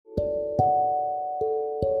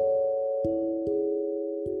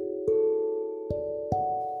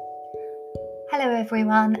Hello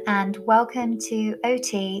everyone and welcome to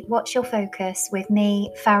OT What's Your Focus with me,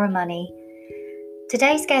 Farah Money.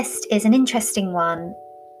 Today's guest is an interesting one.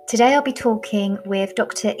 Today I'll be talking with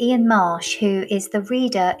Dr. Ian Marsh, who is the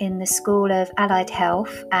reader in the School of Allied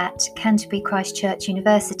Health at Canterbury Christ Church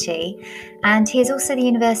University, and he is also the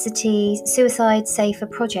university's Suicide Safer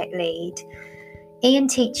project lead. Ian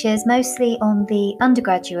teaches mostly on the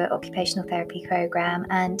undergraduate occupational therapy programme,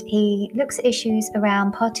 and he looks at issues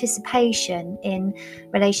around participation in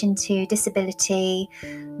relation to disability,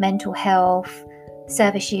 mental health,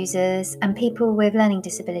 service users and people with learning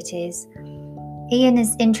disabilities. Ian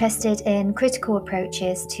is interested in critical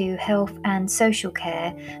approaches to health and social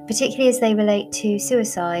care, particularly as they relate to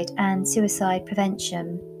suicide and suicide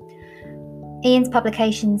prevention. Ian's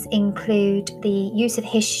publications include the use of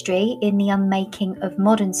history in the unmaking of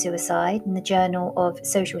modern suicide in the Journal of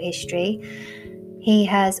Social History. He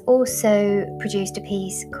has also produced a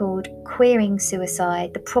piece called Queering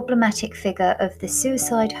Suicide, the problematic figure of the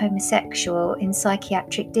suicide homosexual in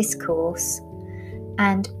psychiatric discourse,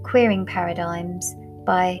 and Queering Paradigms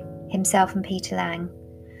by himself and Peter Lang.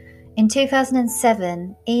 In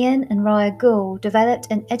 2007, Ian and Raya Ghul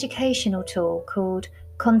developed an educational tool called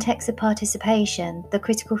Context of Participation, the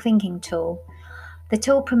Critical Thinking Tool. The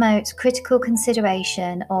tool promotes critical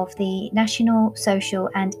consideration of the national, social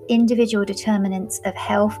and individual determinants of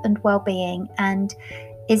health and well-being, and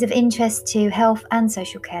is of interest to health and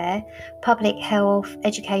social care, public health,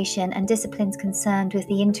 education and disciplines concerned with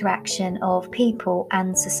the interaction of people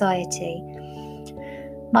and society.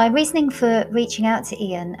 My reasoning for reaching out to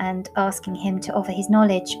Ian and asking him to offer his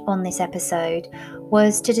knowledge on this episode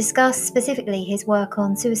was to discuss specifically his work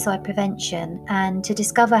on suicide prevention and to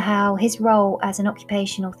discover how his role as an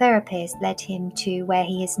occupational therapist led him to where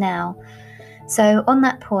he is now. So on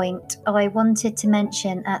that point, I wanted to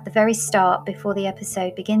mention at the very start, before the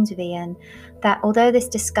episode begins with Ian, that although this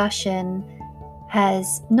discussion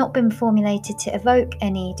has not been formulated to evoke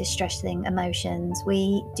any distressing emotions,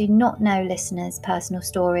 we do not know listeners' personal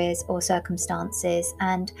stories or circumstances,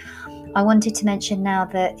 and I wanted to mention now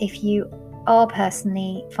that if you are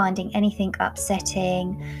personally finding anything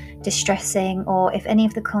upsetting, distressing, or if any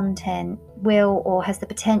of the content will or has the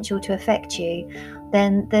potential to affect you,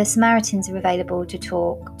 then the Samaritans are available to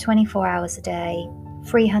talk 24 hours a day,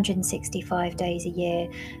 365 days a year.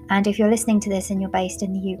 And if you're listening to this and you're based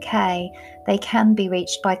in the UK, they can be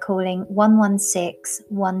reached by calling 116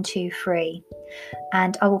 123.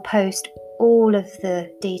 And I will post all of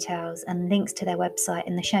the details and links to their website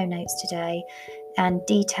in the show notes today, and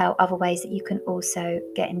detail other ways that you can also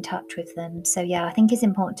get in touch with them. So yeah, I think it's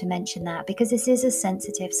important to mention that because this is a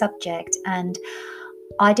sensitive subject, and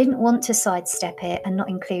I didn't want to sidestep it and not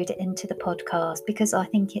include it into the podcast because I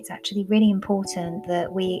think it's actually really important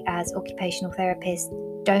that we as occupational therapists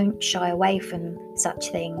don't shy away from such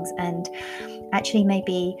things and actually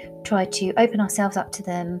maybe try to open ourselves up to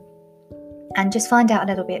them and just find out a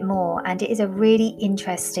little bit more. And it is a really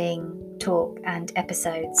interesting talk and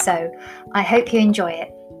episode, so I hope you enjoy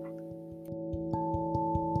it.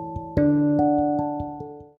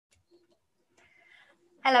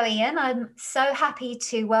 Hello, Ian. I'm so happy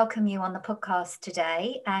to welcome you on the podcast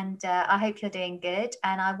today, and I hope you're doing good.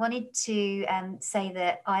 And I wanted to say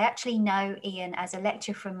that I actually know Ian as a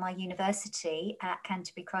lecturer from my university at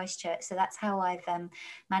Canterbury Christ Church, so that's how I've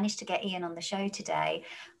managed to get Ian on the show today.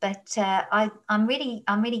 But I'm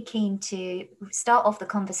really keen to start off the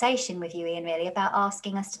conversation with you, Ian, really about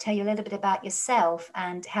asking us to tell you a little bit about yourself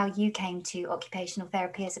and how you came to occupational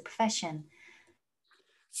therapy as a profession.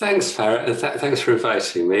 Thanks, Farah, and thanks for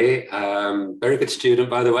inviting me. Very good student,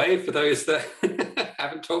 by the way, for those that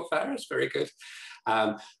haven't taught Farah. It's very good.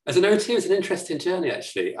 As an OT, it was an interesting journey,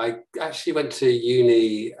 actually. I actually went to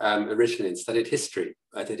uni originally and studied history.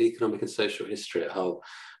 I did economic and social history a whole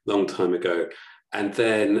long time ago. And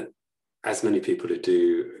then, as many people who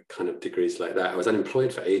do kind of degrees like that, I was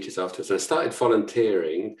unemployed for ages afterwards. And I started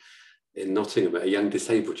volunteering in Nottingham at a young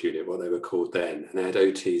disabled unit, what they were called then, and they had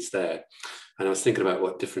OTs there. And I was thinking about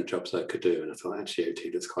what different jobs I could do, and I thought actually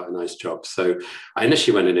OT looks quite a nice job. So I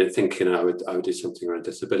initially went in it thinking I would do something around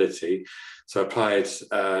disability. So I applied,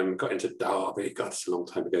 got into Derby, God, it's a long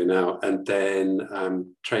time ago now, and then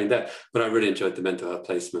trained there. But I really enjoyed the mental health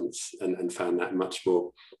placements and found that much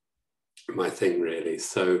more my thing, really.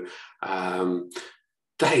 So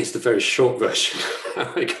that is the very short version.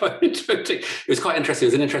 I got into OT. It was quite interesting. It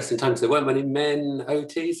was an interesting time because there weren't many men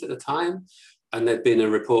OTs at the time. And there'd been a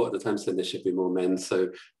report at the time saying there should be more men. So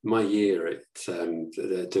my year at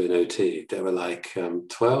doing OT, there were like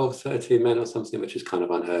 12, 13 men or something, which is kind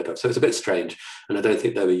of unheard of. So it's a bit strange. And I don't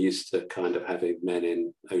think they were used to kind of having men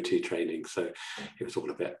in OT training. So it was all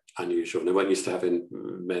a bit unusual. And they weren't used to having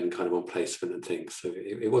men kind of on placement and things. So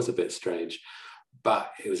it was a bit strange,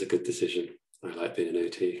 but it was a good decision. I like being an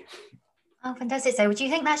OT. Oh, fantastic. So do you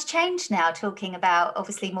think that's changed now, talking about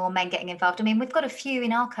obviously more men getting involved? I mean, we've got a few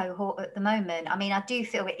in our cohort at the moment. I mean, I do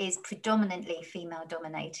feel it is predominantly female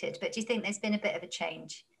dominated, but do you think there's been a bit of a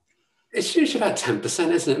change? It's usually about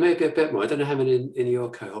 10%, isn't it? Maybe a bit more. I don't know how many in your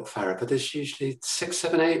cohort, Farah, but there's usually 6,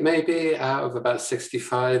 7, 8 maybe out of about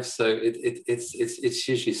 65. So it's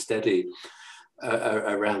usually steady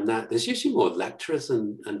around that. There's usually more lecturers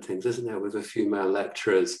and things, isn't there, with a few male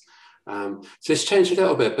lecturers. So it's changed a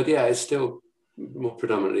little bit, but yeah, it's still more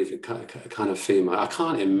predominantly kind of female. I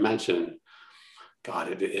can't imagine,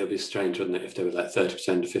 God, it'd be strange, wouldn't it, if there were like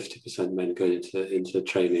 30%, 50% men going into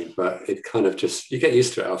training, but it kind of just, you get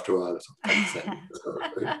used to it after a while.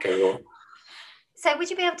 So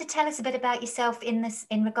would you be able to tell us a bit about yourself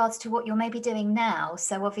in regards to what you're maybe doing now?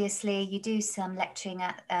 So obviously you do some lecturing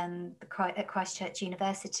at Christchurch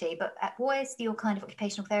University, but what is your kind of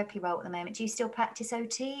occupational therapy role at the moment? Do you still practice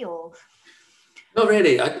OT or? Not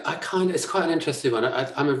really. It's quite an interesting one.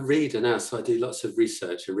 I'm a reader now, so I do lots of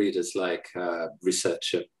research. A reader's like a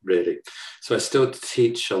researcher, really. So I still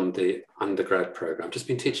teach on the undergrad program. I've just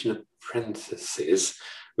been teaching apprentices,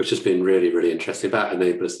 which has been really, really interesting, about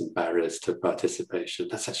enablers and barriers to participation.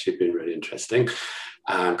 That's actually been really interesting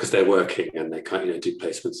because they're working and they kind of do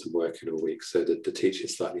placements and working all week. So the teaching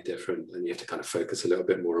is slightly different and you have to kind of focus a little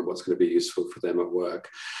bit more on what's going to be useful for them at work.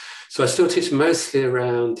 So I still teach mostly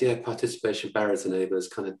around, participation, barriers, enablers,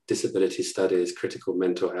 kind of disability studies, critical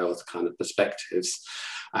mental health kind of perspectives.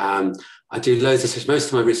 I do loads of, most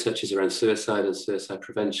of my research is around suicide and suicide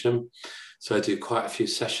prevention. So I do quite a few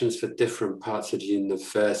sessions for different parts of the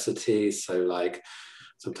university. So like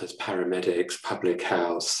sometimes paramedics, public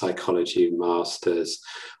health, psychology masters.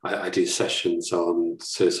 I do sessions on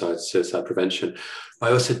suicide prevention.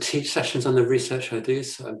 I also teach sessions on the research I do.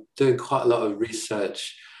 So I'm doing quite a lot of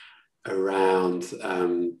research around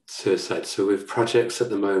suicide. So we have projects at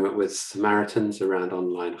the moment with Samaritans around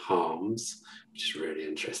online harms, which is really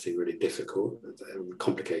interesting, really difficult,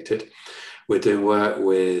 complicated. We're doing work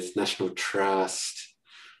with National Trust,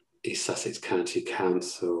 East Sussex County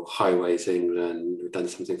Council, Highways England. We've done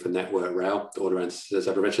something for Network Rail, all around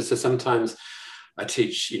suicide prevention. So sometimes I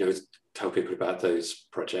teach, tell people about those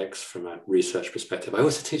projects from a research perspective. I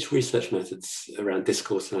also teach research methods around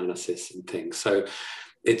discourse analysis and things. So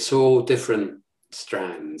it's all different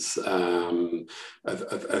strands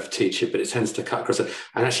of teaching, but it tends to cut across it.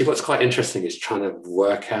 And actually what's quite interesting is trying to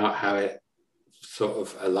work out how it sort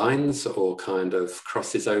of aligns or kind of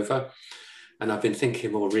crosses over. And I've been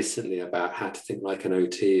thinking more recently about how to think like an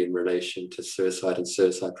OT in relation to suicide and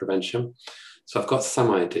suicide prevention. So I've got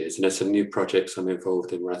some ideas and there's some new projects I'm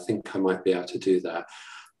involved in where I think I might be able to do that.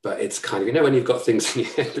 But it's kind of, when you've got things in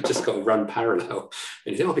your head that just got to run parallel,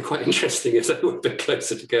 and you think, it'd be quite interesting if they were a bit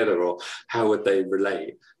closer together, or how would they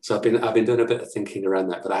relate? So I've been doing a bit of thinking around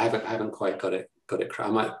that, but I haven't quite got it.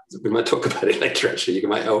 We might talk about it later. Actually, you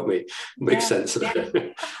might help me make sense of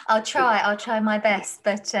it. I'll try my best.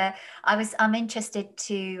 But I'm interested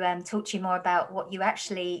to talk to you more about what you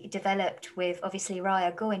actually developed with obviously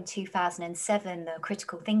Raya Gur in 2007, the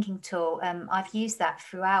critical thinking tool. I've used that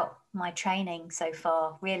throughout my training so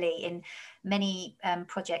far, really, in many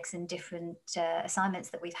projects and different assignments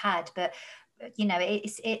that we've had. But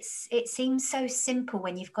it seems so simple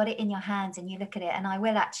when you've got it in your hands and you look at it, and I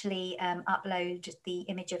will actually upload the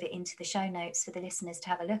image of it into the show notes for the listeners to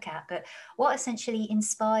have a look at. But what essentially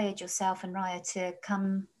inspired yourself and Raya to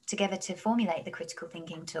come together to formulate the critical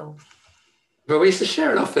thinking tool? Well, we used to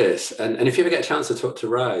share an office, and if you ever get a chance to talk to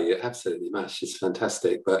Raya, you absolutely must. She's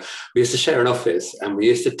fantastic. But we used to share an office, and we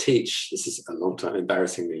used to teach. This is a long time,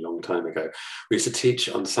 embarrassingly long time ago. We used to teach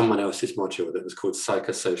on someone else's module that was called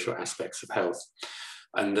Psychosocial Aspects of Health.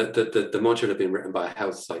 And the module had been written by a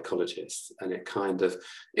health psychologist, and it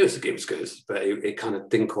was good, but it kind of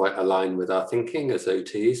didn't quite align with our thinking as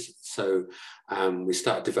OTs. So we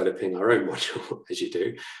started developing our own module, as you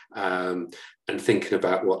do, and thinking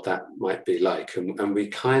about what that might be like. And we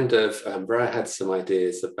kind of, Raya had some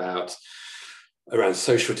ideas about around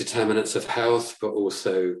social determinants of health, but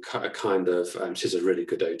also a kind of, she's a really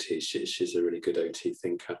good OT, she's a really good OT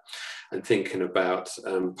thinker, and thinking about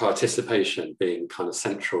participation being kind of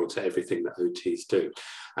central to everything that OTs do,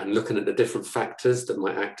 and looking at the different factors that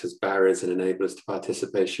might act as barriers and enablers to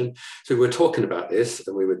participation. So we were talking about this,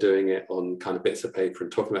 and we were doing it on kind of bits of paper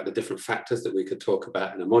and talking about the different factors that we could talk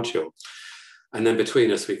about in a module. And then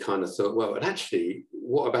between us, we kind of thought, well, and actually,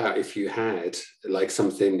 what about if you had like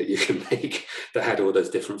something that you can make that had all those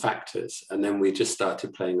different factors? And then we just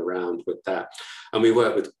started playing around with that. And we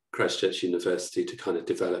worked with Christ Church University to kind of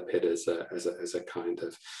develop it as a kind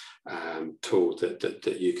of tool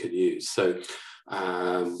that you can use. So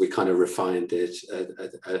we kind of refined it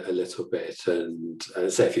a little bit, and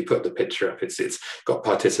say if you put the picture up, it's got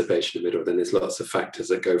participation in the middle, then there's lots of factors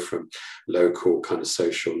that go from local, kind of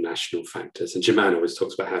social, national factors, and Germain always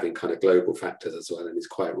talks about having kind of global factors as well, and he's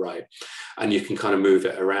quite right. And you can kind of move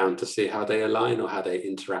it around to see how they align or how they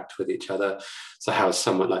interact with each other. So how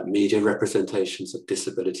someone like media representations of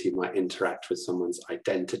disability might interact with someone's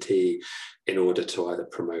identity in order to either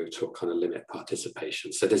promote or kind of limit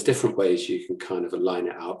participation. So there's different ways you can kind of align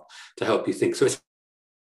it up to help you think. So it's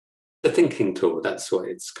a thinking tool. That's what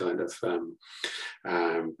it's kind of,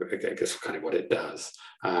 I guess, kind of what it does.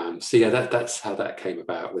 So yeah, that's how that came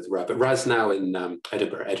about with Raz. But Raz now in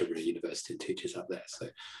Edinburgh University, and teaches up there. So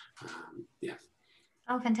yeah.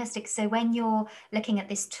 Oh, fantastic. So when you're looking at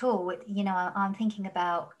this tool, you know, I'm thinking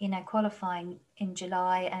about, you know, qualifying in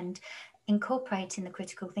July and incorporating the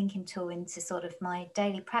critical thinking tool into sort of my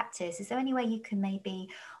daily practice. Is there any way you can maybe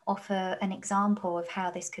offer an example of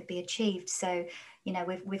how this could be achieved? So, you know,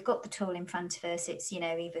 we've got the tool in front of us. It's, you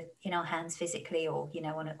know, either in our hands physically or, you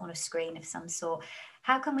know, on a screen of some sort.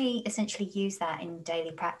 How can we essentially use that in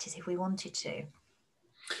daily practice if we wanted to?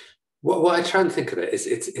 What I try and think of it is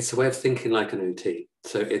it's a way of thinking like an OT.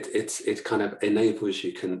 So it kind of enables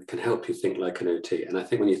you, can help you think like an OT. And I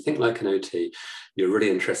think when you think like an OT, you're really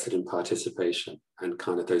interested in participation and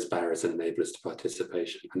kind of those barriers and enablers to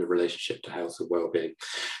participation and the relationship to health and well-being.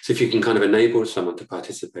 So if you can kind of enable someone to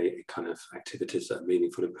participate in kind of activities that are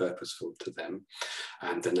meaningful and purposeful to them,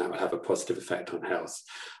 and then that will have a positive effect on health.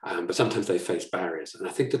 But sometimes they face barriers. And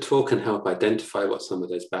I think the tool can help identify what some of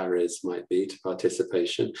those barriers might be to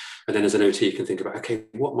participation. And then as an OT, you can think about, okay,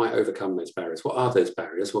 what might overcome those barriers? What are those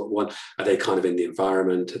barriers? What one are they kind of in the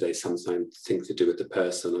environment? Are they sometimes things to do with the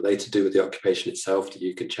person? Are they to do with the occupation itself that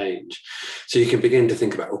you can change? So you can begin to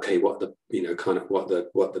think about, okay, what the, you know, kind of what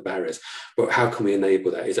the barriers, but how can we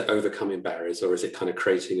enable that? Is it overcoming barriers, or is it kind of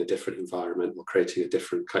creating a different environment, or creating a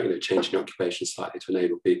different, you know, changing occupation slightly to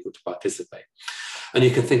enable people to participate? And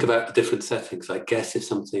you can think about the different settings. I guess if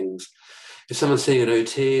someone's seeing an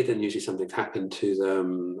OT, then usually something's happened to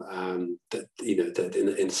them, that, you know, that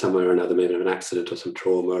in some way or another, maybe an accident or some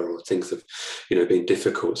trauma, or things have, you know, been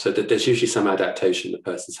difficult. So that there's usually some adaptation the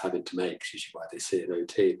person's having to make. It's usually why they see an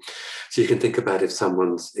OT. So you can think about if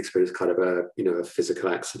someone's experienced kind of a, you know, a physical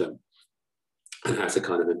accident and has a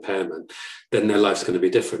kind of impairment, then their life's going to be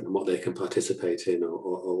different than what they can participate in,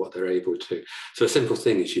 or what they're able to. So a simple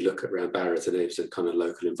thing is you look at around barriers and enablers in kind of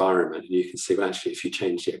local environment, and you can see, well, actually, if you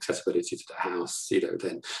change the accessibility to the house, you know,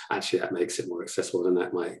 then actually that makes it more accessible, and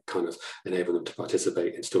that might kind of enable them to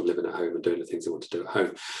participate in still living at home and doing the things they want to do at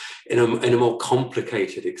home. In a more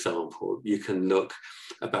complicated example, you can look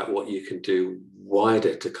about what you can do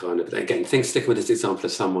wider to kind of, again, sticking with this example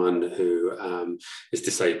of someone who is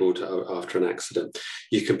disabled after an accident,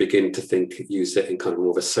 you can begin to use it in kind of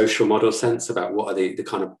more of a social model sense about what are the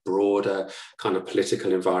kind of broader kind of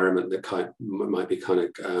political environment that might be kind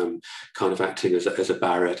of acting as a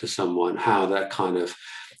barrier to someone, how that kind of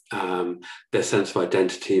their sense of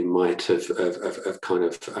identity might have kind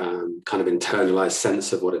of internalized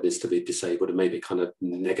sense of what it is to be disabled, and maybe kind of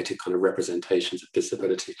negative kind of representations of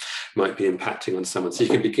disability might be impacting on someone. So you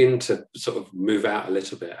can begin to sort of move out a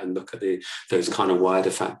little bit and look at those kind of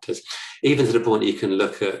wider factors, even to the point you can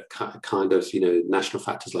look at kind of, you know, national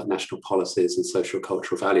factors like national policies and social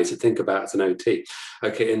cultural values, and think about as an OT,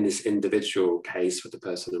 okay, in this individual case with the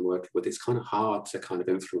person I'm working with, it's kind of hard to kind of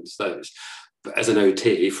influence those. But as an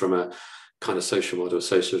OT, from a kind of social model,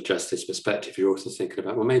 social justice perspective, you're also thinking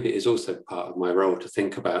about, well, maybe it is also part of my role to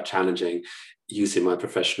think about challenging, using my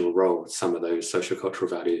professional role, some of those social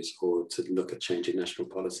cultural values, or to look at changing national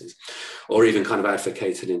policies, or even kind of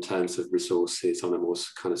advocating in terms of resources on a more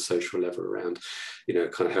kind of social level around, you know,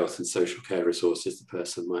 kind of health and social care resources the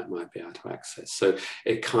person might be able to access. So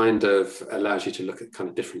it kind of allows you to look at kind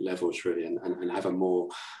of different levels really, and have a more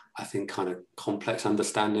I think, kind of complex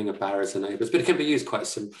understanding of barriers and enablers, but it can be used quite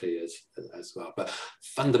simply as well. But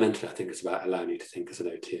fundamentally, I think it's about allowing you to think as an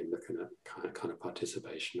OT and looking at kind of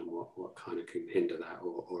participation and what kind of can hinder that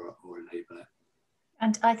or enable it.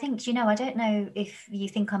 And I think, you know, I don't know if you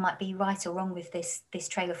think I might be right or wrong with this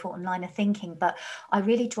trail of thought and line of thinking, but I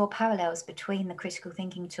really draw parallels between the critical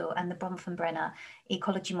thinking tool and the Bronfenbrenner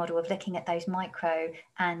ecology model of looking at those micro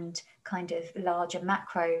and kind of larger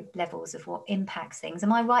macro levels of what impacts things.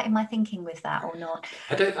 Am I right in my thinking with that or not?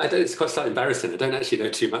 I don't, it's quite slightly embarrassing. I don't actually know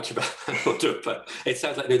too much about that model, but it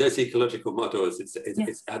sounds like, those ecological models,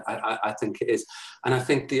 I think it is. And I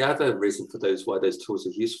think the other reason for why those tools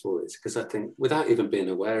are useful is because I think without even being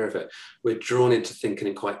aware of it, we're drawn into thinking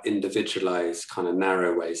in quite individualized, kind of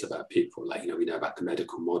narrow ways about people. Like, we know about the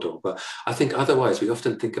medical model, but I think otherwise we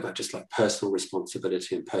often think about just like personal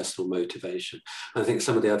responsibility and personal motivation. And I think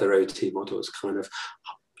some of the other OT models kind of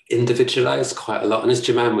individualized quite a lot, and as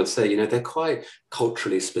Germain would say, they're quite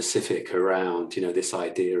culturally specific around this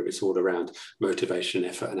idea of it's all around motivation,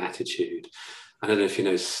 effort and attitude. I don't know if you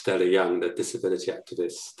know Stella Young, the disability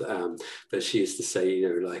activist, but she used to say,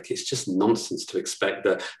 like, it's just nonsense to expect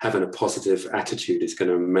that having a positive attitude is going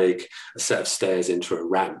to make a set of stairs into a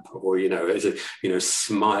ramp, or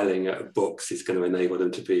smiling at books is going to enable them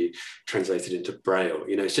to be translated into Braille.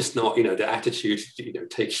 It's just not, the attitude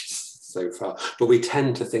takes so far, but we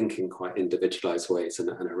tend to think in quite individualized ways and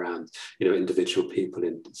around individual people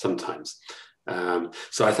in sometimes.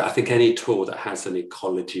 So I think any tool that has an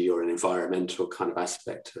ecology or an environmental kind of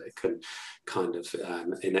aspect to it can kind of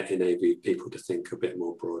enable people to think a bit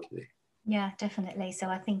more broadly. Yeah, definitely. So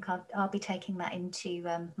I think I'll be taking that into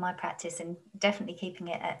my practice and definitely keeping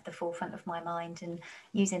it at the forefront of my mind and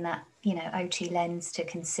using that OT lens to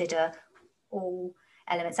consider all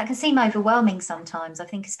elements. That can seem overwhelming sometimes. I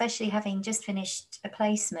think, especially having just finished a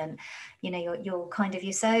placement, you're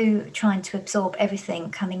so trying to absorb everything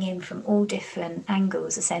coming in from all different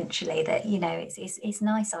angles, essentially, that it's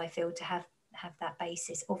nice, I feel, to have that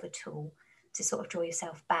basis of a tool to sort of draw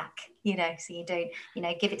yourself back, so you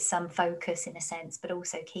don't, give it some focus in a sense, but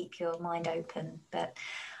also keep your mind open. But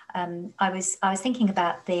I was thinking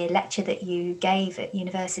about the lecture that you gave at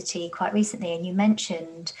university quite recently, and you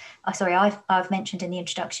mentioned, I've mentioned in the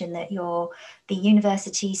introduction that you're the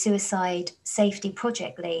University Suicide Safety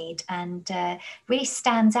Project Lead, and really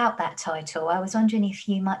stands out, that title. I was wondering if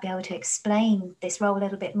you might be able to explain this role a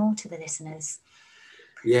little bit more to the listeners.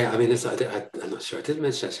 Yeah, I mean, I'm not sure. I did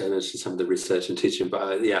mention, actually, I mentioned some of the research and teaching, but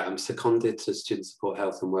I'm seconded to Student Support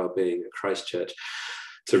Health and Wellbeing at Christchurch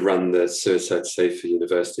to run the Suicide Safe for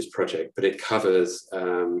Universities project, but it covers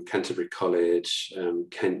Canterbury College,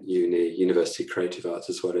 Kent Uni, University of Creative Arts,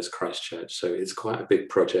 as well as Christchurch. So it's quite a big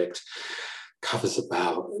project. Covers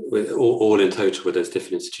about, all in total with those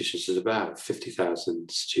different institutions, there's about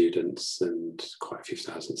 50,000 students and quite a few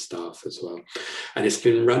thousand staff as well. And it's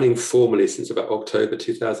been running formally since about October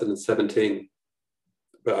 2017,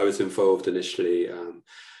 but I was involved initially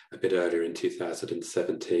a bit earlier in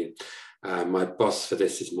 2017. My boss for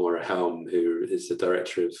this is Maura Helm, who is the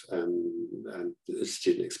director of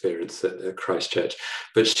student experience at Christchurch,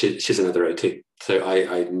 but she's another OT. So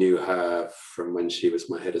I knew her from when she was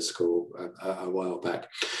my head of school a while back.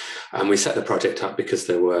 And we set the project up because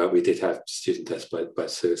we did have student deaths by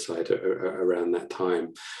suicide around that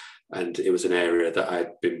time. And it was an area that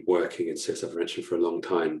I'd been working in suicide prevention for a long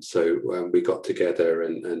time. So we got together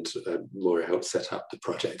and Maura helped set up the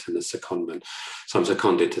project and the secondment. So I'm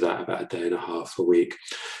seconded to that about a day and a half a week.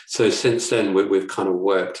 So since then, we've kind of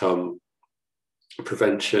worked on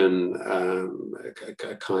prevention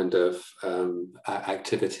kind of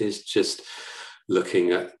activities, just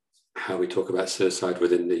looking at how we talk about suicide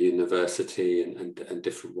within the university and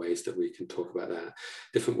different ways that we can talk about that,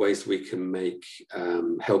 different ways we can make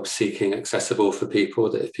help seeking accessible for people,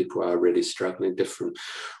 that if people are really struggling, different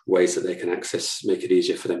ways that they can make it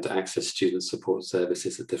easier for them to access student support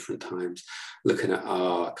services at different times, looking at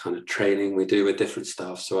our kind of training we do with different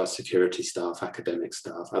staff, so our security staff, academic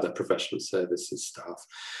staff, other professional services staff,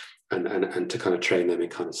 and to kind of train them in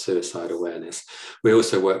kind of suicide awareness. We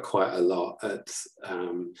also work quite a lot at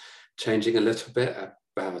changing a little bit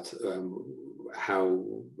about how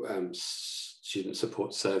student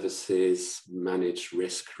support services manage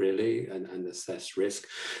risk, really, and assess risk.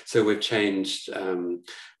 So we've changed,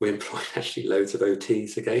 we employ actually loads of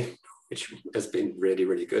OTs again, which has been really,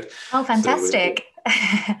 really good. Oh, fantastic. So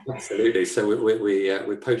absolutely. So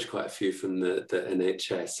we poached quite a few from the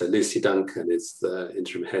NHS. So Lucy Duncan is the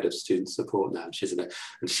interim head of student support now. She's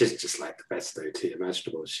just like the best OT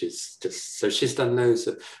imaginable. She's done loads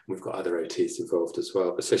of, we've got other OTs involved as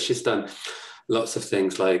well. But so she's done lots of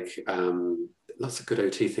things like lots of good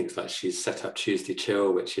OT things, like she's set up Tuesday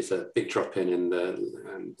Chill, which is a big drop-in in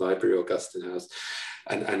the library or Augustine House,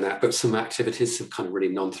 and that, but some activities, some kind of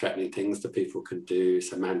really non-threatening things that people can do.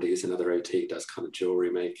 So Mandy is another OT, does kind of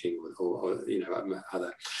jewelry making or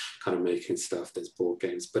other kind of making stuff. There's board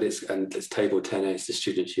games, but it's table tennis, the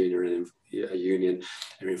students' union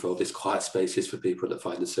are involved. There's quiet spaces for people that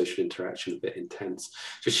find the social interaction a bit intense.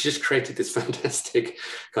 So she just created this fantastic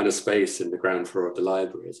kind of space in the ground floor of the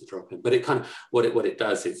library as a drop-in. But it kind of, what it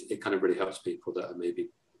does is it kind of really helps people that are maybe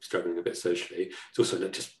struggling a bit socially. It's also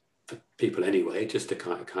not just for people anyway, just to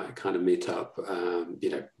kind of meet up,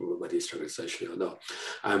 whether you're struggling socially or not.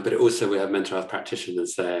 But also we have mental health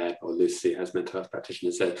practitioners there, or Lucy has mental health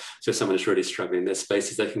practitioners there. So if someone is really struggling, there's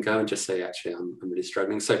spaces they can go and just say, actually, I'm really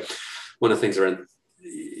struggling. So one of the things around,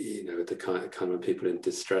 the kind of when people in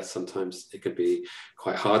distress, sometimes it could be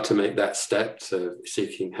quite hard to make that step to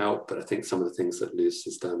seeking help. But I think some of the things that Luce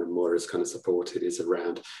has done and Moira's kind of supported is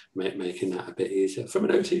around making that a bit easier from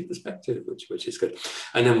an OT perspective, which is good.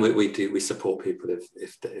 And then we support people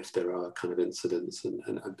if there are kind of incidents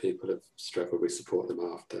and people have struggled, we support them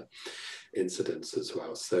after incidents as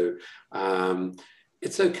well. So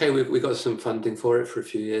it's okay. We got some funding for it for a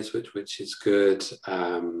few years, which is good.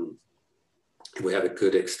 We have a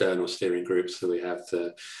good external steering group. So we have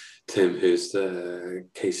Tim, who's the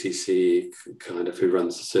KCC kind of, who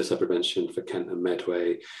runs the suicide prevention for Kent and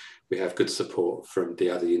Medway. We have good support from the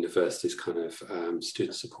other universities, kind of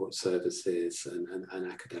student support services and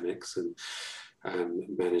academics and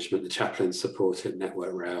management. The chaplains support it,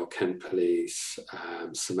 Network Rail, Kent Police,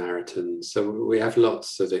 Samaritans. So we have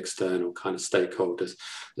lots of external kind of stakeholders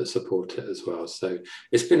that support it as well. So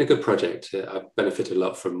it's been a good project. I've benefited a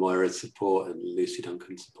lot from Moira's support and Lucy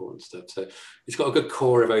Duncan's support and stuff. So it's got a good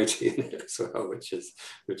core of OT in it as well, which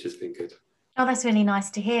has been good. Oh, that's really nice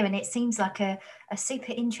to hear. And it seems like a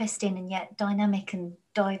super interesting and yet dynamic and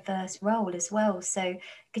diverse role as well. So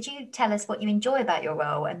could you tell us what you enjoy about your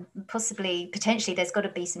role, and potentially there's got to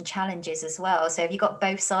be some challenges as well. So have you got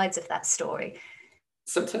both sides of that story?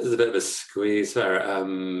 Sometimes there's a bit of a squeeze there.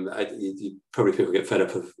 Probably people get fed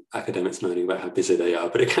up of academics moaning about how busy they are,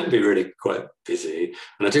 but it can be really quite busy.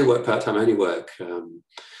 And I do work part-time. I only work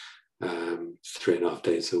 3.5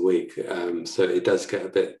 days a week, so it does get a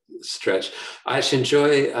bit stretched. I actually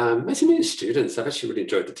enjoy meeting new students. I've actually really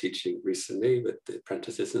enjoyed the teaching recently with the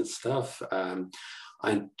apprentices and stuff. I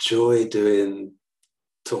enjoy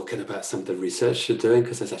talking about some of the research you're doing,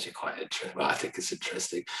 because it's actually quite interesting. Well, I think it's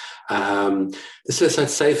interesting. The Suicide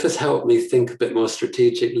Safe has helped me think a bit more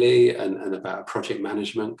strategically and about a project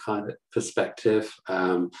management kind of perspective.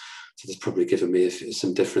 So it's probably given me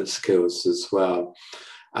some different skills as well.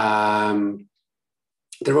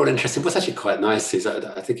 They're all interesting. What's actually quite nice is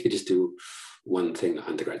I think if you just do one thing, like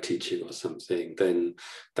undergrad teaching or something, then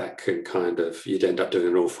that can you'd end up doing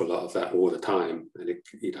an awful lot of that all the time, and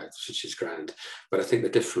which is grand. But I think the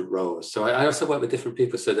different roles. So I also work with different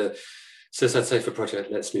people. So the Suicide Safer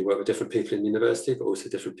project lets me work with different people in university, but also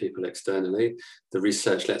different people externally. The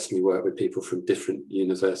research lets me work with people from different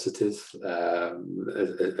universities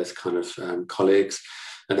as kind of colleagues.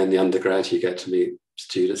 And then the undergrad, you get to meet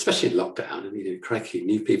students, especially in lockdown, and crikey,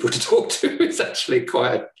 new people to talk to is actually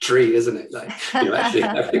quite a treat, isn't it? Like, actually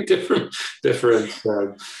having different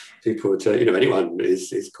people to, anyone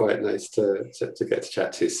is quite nice to get to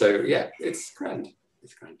chat to. So yeah, it's grand.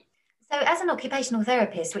 It's grand. So as an occupational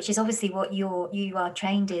therapist, which is obviously what you are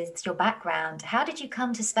trained is your background, how did you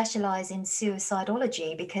come to specialise in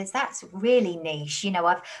suicidology? Because that's really niche.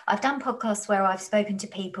 I've done podcasts where I've spoken to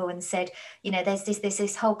people and said, there's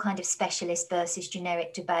this whole kind of specialist versus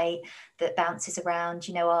generic debate that bounces around,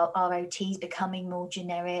 are OTs becoming more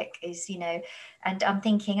generic, and I'm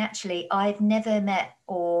thinking, actually, I've never met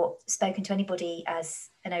or spoken to anybody as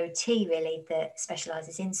an OT really that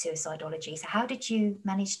specialises in suicidology. So how did you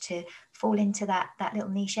manage to fall into that little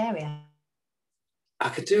niche area? I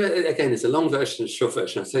could do it again. There's a long version and a short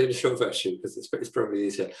version. I'll tell you the short version because it's probably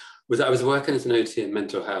easier. I was working as an OT in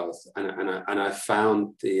mental health, and I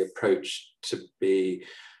found the approach to be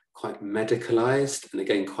quite medicalised and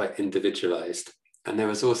again quite individualised. And there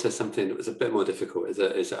was also something that was a bit more difficult.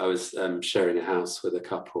 Is I was sharing a house with a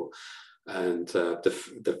couple, and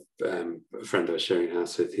the friend I was sharing a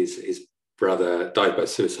house with, his brother died by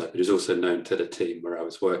suicide, but he was also known to the team where I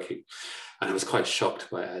was working. And I was quite shocked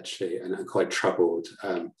by it, actually, and quite troubled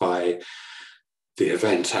by the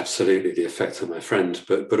event, absolutely, the effect on my friend,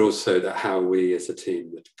 but also that how we as a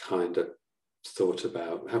team had kind of thought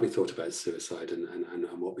about suicide and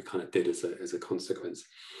what we kind of did as a consequence.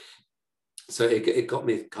 So it got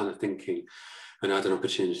me kind of thinking And I had an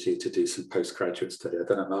opportunity to do some postgraduate study. I've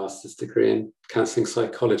done a master's degree in counselling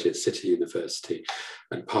psychology at City University.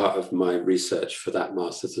 And part of my research for that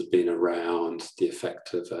master's has been around the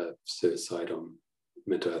effect of suicide on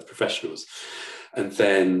mental health professionals. And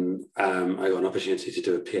then I got an opportunity to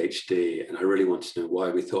do a PhD, and I really wanted to know why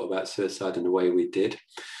we thought about suicide in the way we did.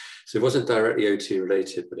 So it wasn't directly OT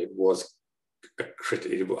related, but it was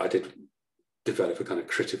I did develop a kind of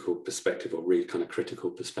critical perspective, or read kind of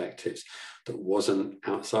critical perspectives that wasn't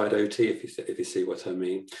outside OT, if you see what I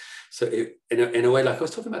mean. So in a way, like I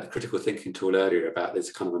was talking about the critical thinking tool earlier, about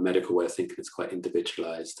this kind of a medical way of thinking that's quite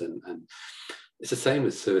individualized, and it's the same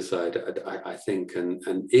with suicide, I think. And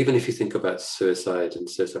even if you think about suicide and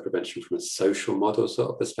suicide prevention from a social model sort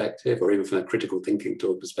of perspective, or even from a critical thinking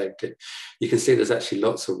tool perspective, you can see there's actually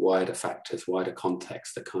lots of wider factors, wider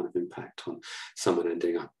contexts that kind of impact on someone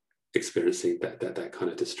ending up experiencing that kind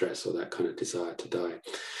of distress or that kind of desire to die.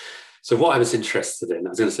 So what I was interested in, I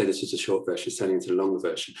was going to say this was a short version, turning into a longer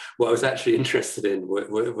version. What I was actually interested in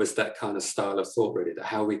was that kind of style of thought, really, that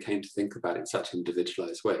how we came to think about it in such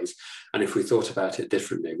individualized ways. And if we thought about it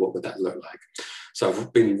differently, what would that look like? So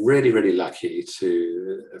I've been really, really lucky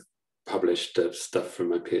to have published stuff from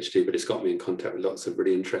my PhD, but it's got me in contact with lots of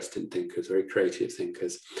really interesting thinkers, very creative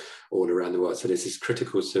thinkers all around the world. So there's this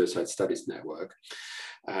Critical Suicide Studies Network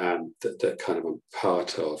that kind of I'm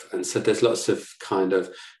part of. And so there's lots of kind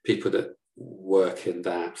of people that work in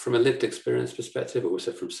that from a lived experience perspective, but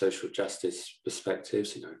also from social justice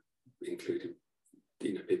perspectives, including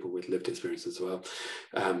people with lived experience as well.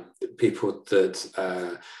 People that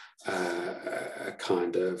are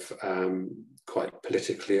kind of quite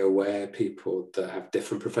politically aware, people that have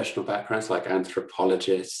different professional backgrounds, like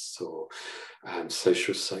anthropologists or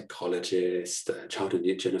social psychologist,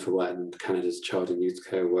 Jennifer White, Canada's child and youth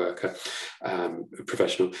care worker,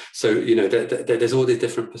 professional. So, there's all these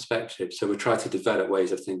different perspectives. So we try to develop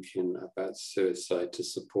ways of thinking about suicide to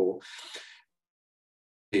support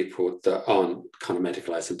people that aren't kind of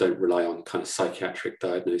medicalized and don't rely on kind of psychiatric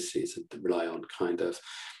diagnoses, and rely on kind of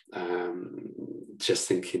just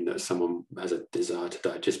thinking that someone has a desire to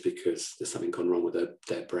die just because there's something gone wrong with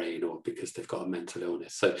their brain, or because they've got a mental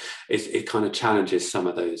illness. So it kind of challenges some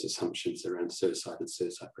of those assumptions around suicide and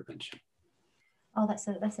suicide prevention. Oh, that's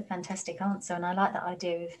a fantastic answer, and I like that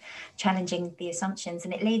idea of challenging the assumptions.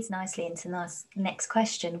 And it leads nicely into the next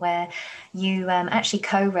question, where you actually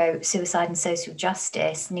co-wrote Suicide and Social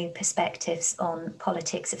Justice: New Perspectives on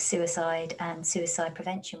Politics of Suicide and Suicide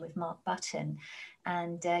Prevention with Mark Button.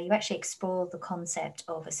 And you actually explore the concept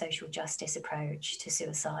of a social justice approach to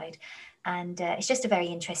suicide. And it's just a very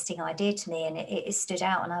interesting idea to me, and it stood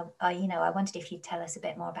out. And I wondered if you'd tell us a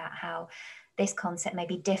bit more about how this concept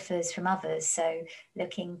maybe differs from others. So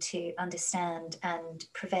looking to understand and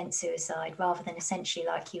prevent suicide, rather than essentially,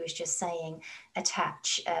 like you was just saying,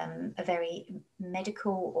 attach a very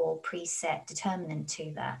medical or preset determinant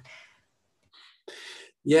to that.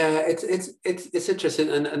 Yeah, it's interesting,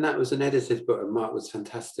 and that was an edited book, and Mark was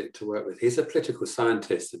fantastic to work with. He's a political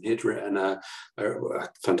scientist, and he'd written a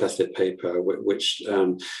fantastic paper which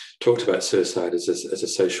talked about suicide as a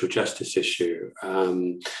social justice issue,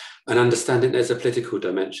 and understanding there's a political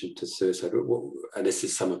dimension to suicide. And this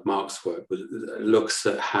is some of Mark's work, looks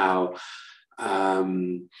at how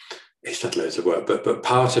he's done loads of work, but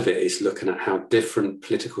part of it is looking at how different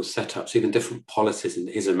political setups, even different policies, and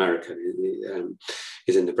he's American,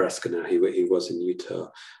 he's in Nebraska now, he was in Utah,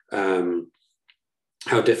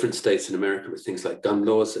 how different states in America, with things like gun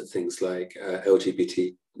laws, and things like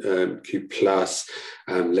LGBTQ plus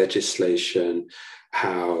legislation,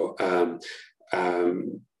 how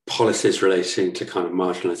policies relating to kind of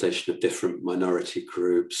marginalization of different minority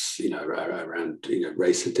groups, around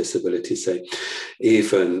race and disability, say,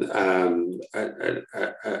 even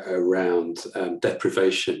around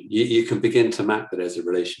deprivation. You can begin to map that there's a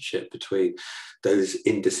relationship between those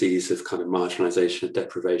indices of kind of marginalization and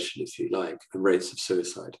deprivation, if you like, and rates of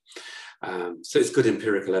suicide. So it's good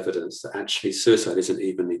empirical evidence that actually suicide isn't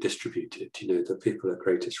evenly distributed. The people at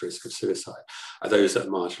greatest risk of suicide are those that are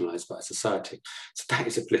marginalized by society. So that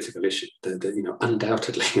is a political issue.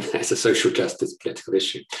 Undoubtedly, that's a social justice political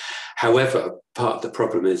issue. However, part of the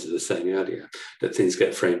problem is, as I was saying earlier, that things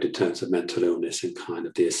get framed in terms of mental illness and kind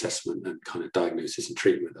of the assessment and kind of diagnosis and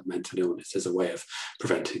treatment of mental illness as a way of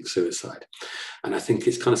preventing suicide. And I think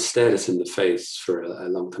it's kind of stared us in the face for a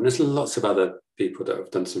long time. There's lots of other people that have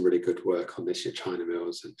done some really good work on this, China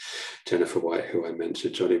Mills and Jennifer White, who I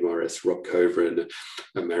mentioned, Johnny Morris, Rob Cover in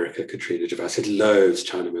America, Katrina Gervais, loads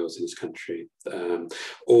China Mills in this country,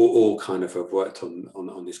 all kind of have worked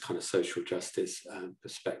on this kind of social justice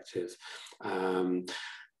perspective.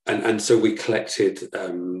 and so we collected,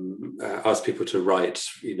 asked people to write,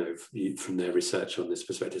 from their research on this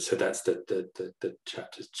perspective. So that's the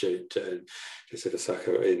chapters, Joseph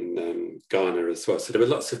Osaka in Ghana as well. So there were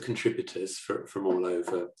lots of contributors from all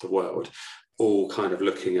over the world, all kind of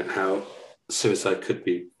looking at how suicide could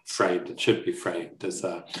be framed and should be framed as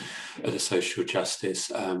a social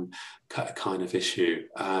justice kind of issue.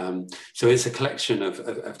 So it's a collection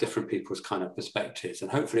of different people's kind of perspectives,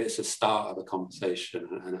 and hopefully it's a start of a conversation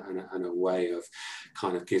and a way of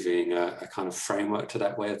kind of giving a kind of framework to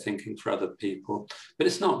that way of thinking for other people. But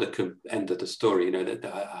it's not the end of the story, that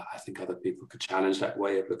I think other people could challenge that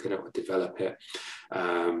way of looking at it or develop it.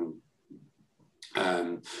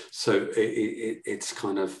 So it's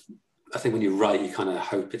kind of, I think when you write, you kind of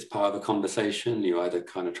hope it's part of a conversation. You either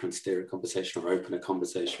kind of try and steer a conversation or open a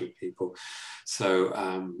conversation with people. So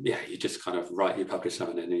you just kind of write, you publish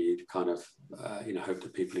something, and you kind of hope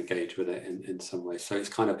that people engage with it in some way. So it's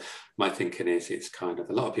kind of, my thinking is, it's kind of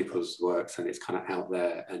a lot of people's works, and it's kind of out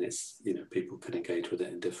there, and it's, people can engage with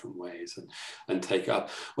it in different ways and take it up.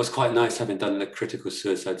 What's quite nice, having done the critical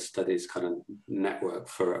suicide studies kind of network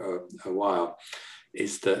for a while,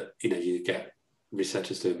 is that you get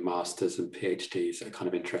researchers doing masters and PhDs that are kind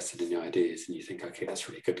of interested in the ideas, and you think, okay, that's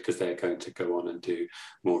really good, because they're going to go on and do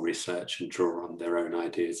more research and draw on their own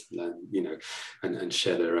ideas and learn, and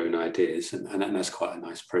share their own ideas, and that's quite a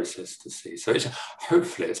nice process to see. So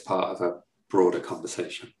hopefully it's part of a broader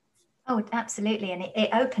conversation. Oh, absolutely. And it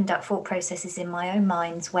opened up thought processes in my own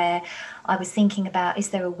mind, where I was thinking about, is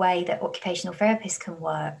there a way that occupational therapists can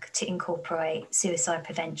work to incorporate suicide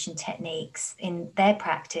prevention techniques in their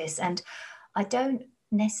practice? And I don't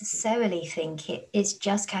necessarily think it is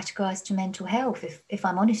just categorized to mental health, if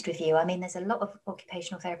I'm honest with you. I mean, there's a lot of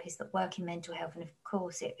occupational therapists that work in mental health, and of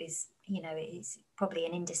course it is, it's probably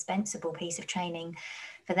an indispensable piece of training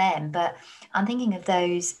for them. But I'm thinking of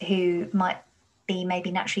those who might be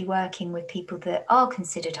maybe naturally working with people that are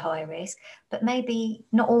considered high risk, but maybe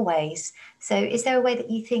not always. So is there a way that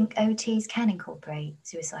you think OTs can incorporate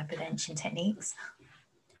suicide prevention techniques?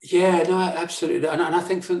 Yeah, no, absolutely. And I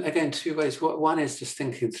think, again, two ways. One is just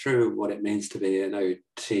thinking through what it means to be an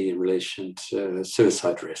OT in relation to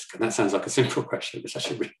suicide risk. And that sounds like a simple question, but it's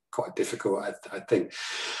actually really quite difficult, I think.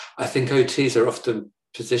 I think OTs are often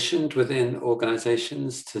positioned within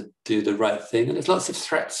organizations to do the right thing. And there's lots of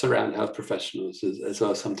threats around health professionals as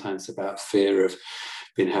well, sometimes about fear of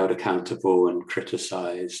being held accountable and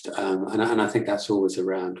criticized. And I think that's always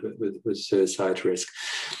around with suicide risk.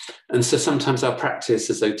 And so sometimes our practice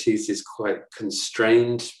as OTs is quite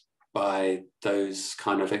constrained by those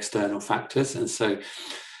kind of external factors. And so,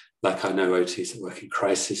 like, I know OTs that work in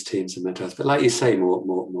crisis teams and mental health, but like you say,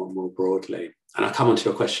 more broadly. And I'll come on to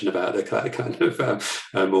your question about the kind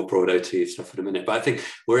of more broad OT stuff in a minute. But I think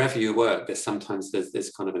wherever you work, there's kind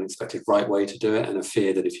of an expected right way to do it, and a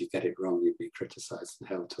fear that if you get it wrong, you'd be criticised and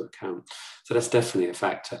held to account. So that's definitely a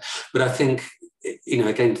factor. But I think,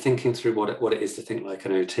 again, thinking through what it is to think like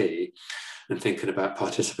an OT, and thinking about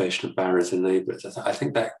participation of barriers and enablers, I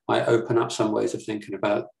think that might open up some ways of thinking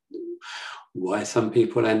about why some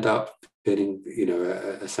people end up feeling,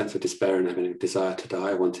 a sense of despair and having a desire to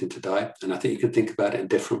die, wanting to die. And I think you can think about it in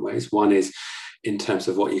different ways. One is in terms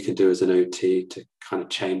of what you can do as an OT to kind of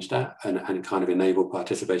change that and kind of enable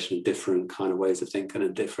participation in different kind of ways of thinking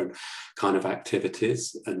and different kind of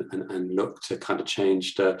activities, and look to kind of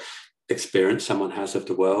change the experience someone has of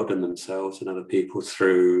the world and themselves and other people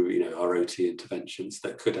through, our OT interventions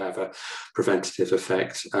that could have a preventative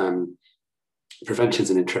effect. Prevention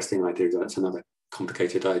is an interesting idea. That's another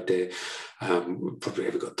complicated idea. Probably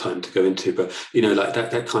haven't got time to go into, but like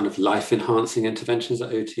that kind of life-enhancing interventions that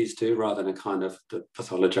OTs do, rather than kind of the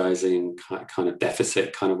pathologizing kind of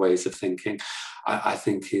deficit kind of ways of thinking, I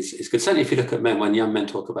think is good. Certainly, if you look at men, when young men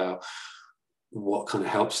talk about what kind of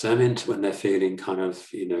helps them into when they're feeling kind of,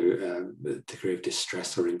 a degree of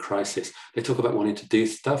distress or in crisis, they talk about wanting to do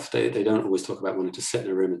stuff. They don't always talk about wanting to sit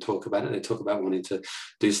in a room and talk about it. They talk about wanting to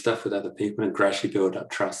do stuff with other people and gradually build up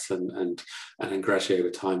trust and then gradually over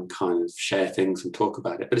time kind of share things and talk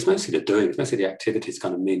about it. But it's mostly the doing, it's mostly the activities,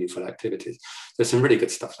 kind of meaningful activities. There's some really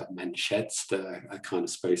good stuff like men's sheds that are kind of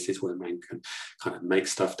spaces where men can kind of make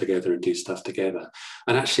stuff together and do stuff together.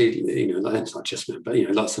 And actually, it's not just men, but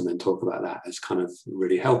lots of men talk about that as kind of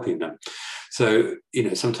really helping them. So,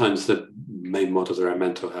 sometimes the main models around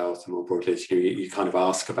mental health and more broadly, you kind of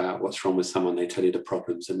ask about what's wrong with someone, they tell you the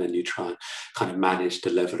problems, and then you try and kind of manage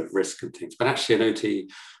the level of risk and things. But actually an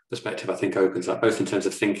OT perspective, I think, opens up both in terms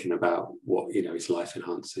of thinking about what, is life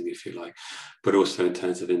enhancing, if you like, but also in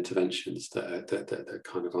terms of interventions that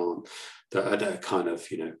kind of aren't, that are kind of,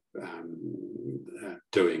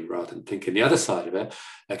 doing rather than thinking. The other side of it,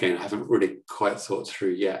 again, I haven't really quite thought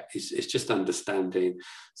through yet, is just understanding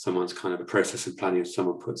someone's kind of a process and planning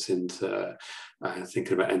someone puts into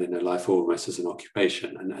thinking about ending their life almost as an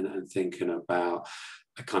occupation, and thinking about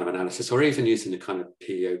a kind of analysis, or even using the kind of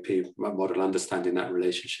PEOP model, understanding that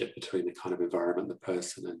relationship between the kind of environment, the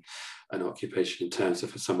person, and an occupation, in terms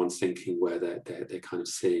of someone's thinking where they're kind of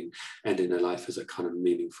seeing ending their life as a kind of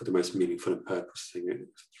meaningful, the most meaningful and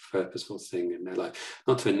purposeful thing in their life.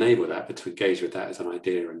 Not to enable that, but to engage with that as an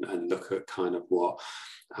idea, and look at kind of what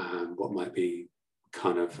might be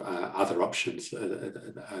kind of other options that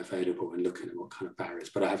are available, and looking at what kind of barriers.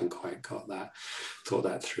 But I haven't quite thought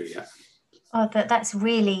that through yet. Oh, that's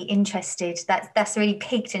really interested. That's really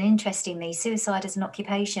piqued an interest in me. Suicide as an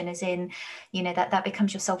occupation, as in, that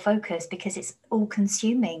becomes your sole focus because it's all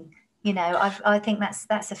consuming. I think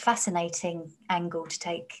that's a fascinating angle to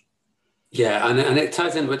take. Yeah, and it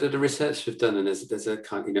ties in with the research we've done, and there's a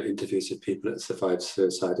kind of, interviews with people that survived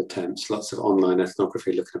suicide attempts, lots of online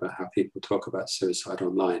ethnography looking about how people talk about suicide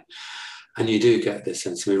online. And you do get this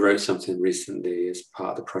sense. We wrote something recently as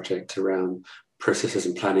part of the project around processes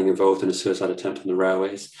and planning involved in a suicide attempt on the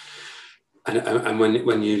railways. And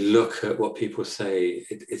when you look at what people say,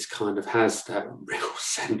 it's kind of has that real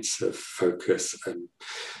sense of focus, and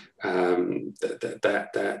that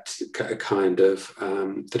kind of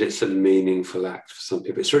that it's a meaningful act for some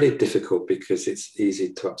people. It's really difficult because it's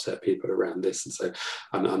easy to upset people around this, and so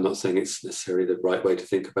I'm not saying it's necessarily the right way to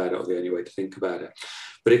think about it or the only way to think about it,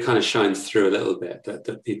 but it kind of shines through a little bit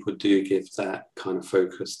that people do give that kind of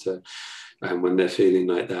focus to when they're feeling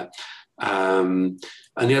like that.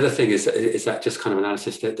 And the other thing is that just kind of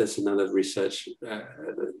analysis, that there's another research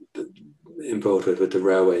involved with the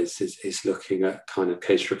railways is looking at kind of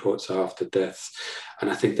case reports after deaths, and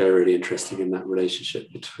I think they're really interesting in that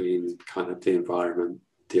relationship between kind of the environment,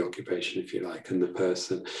 the occupation, if you like, and the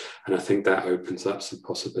person. And I think that opens up some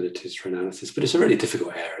possibilities for analysis, but it's a really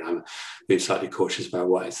difficult area, and I'm being slightly cautious about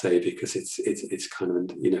what I say, because it's kind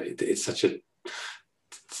of, it's such a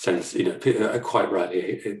sense, quite rightly,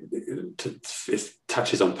 it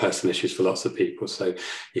touches on personal issues for lots of people, so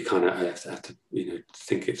you kind of have to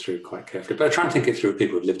think it through quite carefully. But I try and think it through with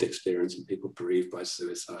people with lived experience, and people bereaved by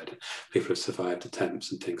suicide, and people who've survived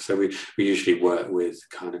attempts and things. So we usually work with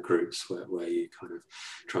kind of groups where you kind of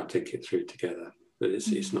try and think it through together, but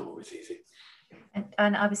it's not always easy.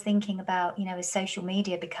 And I was thinking about, as social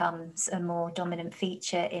media becomes a more dominant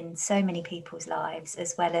feature in so many people's lives,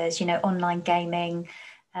 as well as, online gaming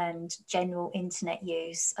and general internet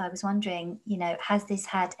use, I was wondering, has this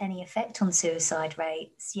had any effect on suicide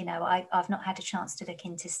rates? I've not had a chance to look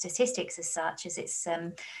into statistics as such, as it's,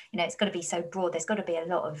 it's got to be so broad. There's got to be a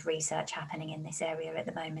lot of research happening in this area at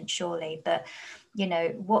the moment, surely. But,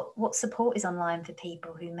 what support is online for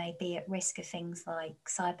people who may be at risk of things like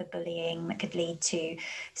cyberbullying that could lead to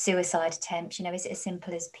suicide attempts? Is it as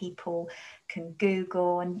simple as people can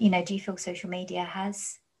Google? And, do you feel social media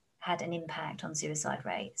has had an impact on suicide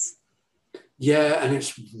rates? Yeah, and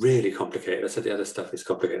it's really complicated. I said the other stuff is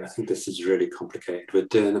complicated. I think this is really complicated. We're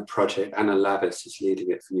doing a project, Anna Lavis is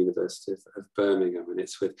leading it from the University of Birmingham, and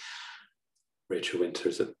it's with Rachel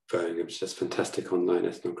Winters at Birmingham. It's just fantastic online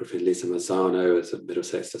ethnography. Lisa Mazzano is at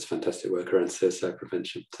Middlesex, does fantastic work around suicide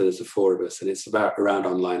prevention. So there's the four of us, and it's around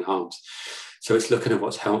online harms. So it's looking at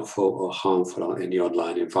what's helpful or harmful in the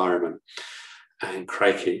online environment. And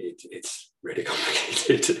crikey, it's really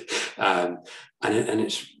complicated, and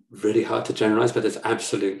it's really hard to generalize, but there's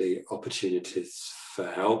absolutely opportunities for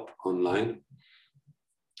help online,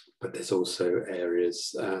 but there's also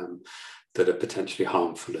areas that are potentially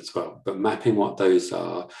harmful as well. But mapping what those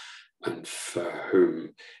are and for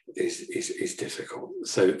whom is difficult.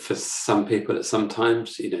 So for some people, at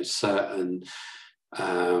sometimes, certain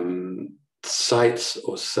sites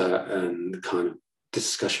or certain kind of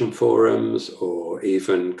discussion forums, or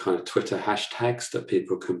even kind of Twitter hashtags that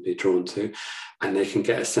people can be drawn to, and they can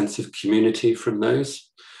get a sense of community from those.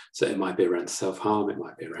 So it might be around self-harm, it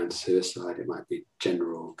might be around suicide, it might be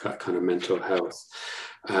general kind of mental health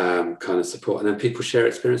kind of support. And then people share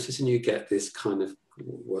experiences, and you get this kind of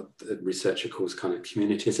what the researcher calls kind of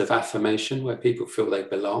communities of affirmation, where people feel they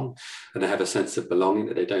belong, and they have a sense of belonging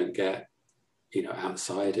that they don't get,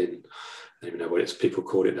 outside in, I don't even know what it's, people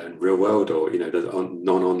call it in real world, or, the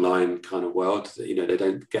non-online kind of world. They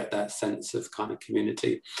don't get that sense of kind of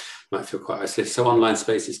community, might feel quite isolated. So online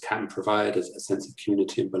spaces can provide a sense of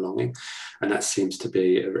community and belonging, and that seems to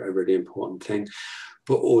be a really important thing.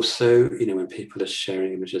 But also, when people are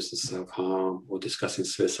sharing images of self-harm or discussing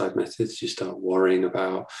suicide methods, you start worrying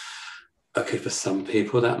about, okay, for some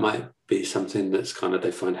people that might be something that's kind of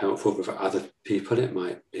they find helpful, but for other people it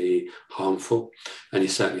might be harmful. And you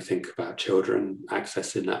certainly think about children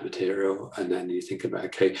accessing that material, and then you think about,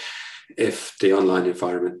 okay, if the online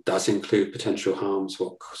environment does include potential harms,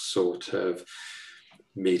 what sort of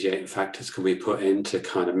mediating factors can we put in to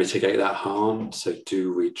kind of mitigate that harm? So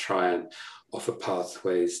do we try and offer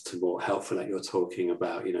pathways to more helpful, like you're talking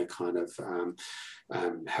about, kind of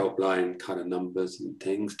helpline kind of numbers and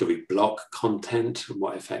things? Do we block content, and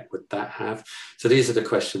what effect would that have? So these are the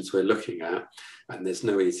questions we're looking at, and there's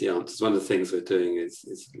no easy answers. One of the things we're doing is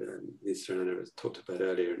Lisa and Anna talked about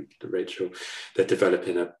earlier, and Rachel, they're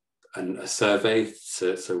developing a survey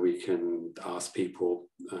so we can ask people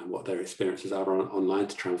what their experiences are online,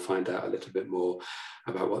 to try and find out a little bit more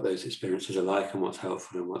about what those experiences are like and what's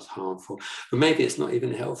helpful and what's harmful. But maybe it's not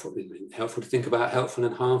even helpful to think about helpful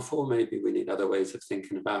and harmful. Maybe we need other ways of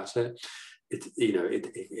thinking about it.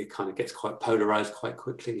 It kind of gets quite polarized quite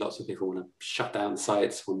quickly. Lots of people want to shut down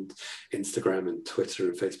sites on Instagram and Twitter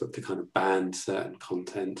and Facebook to kind of ban certain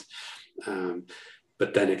content.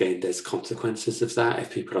 But then again, there's consequences of that.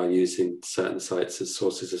 If people are using certain sites as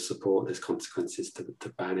sources of support, there's consequences to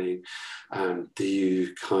banning. Do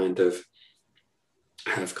you kind of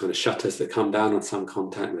have kind of shutters that come down on some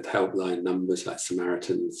content with helpline numbers, like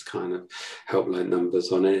Samaritan's kind of helpline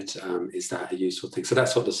numbers on it? Is that a useful thing? So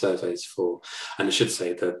that's what the survey is for. And I should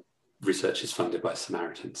say that research is funded by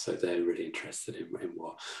Samaritan, so they're really interested in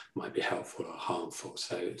what might be helpful or harmful.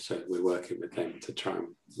 So we're working with them to try and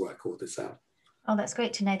work all this out. Oh, that's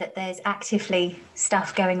great to know that there's actively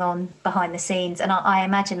stuff going on behind the scenes. And I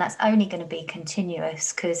imagine that's only going to be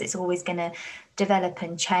continuous, because it's always going to develop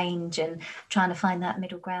and change, and trying to find that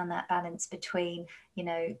middle ground, that balance between,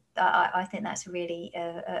 I think that's really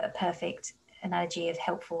a perfect analogy of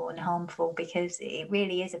helpful and harmful, because it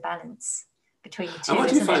really is a balance between the two. And what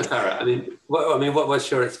do you find, Farah? What's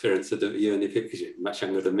your experience of you and because you're much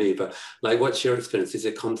younger than me, but like, what's your experience? Is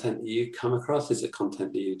it content that you come across? Is it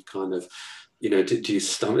content that you kind of, do you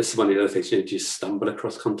stumble? This is one of the other things. Do you stumble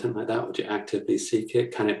across content like that, or do you actively seek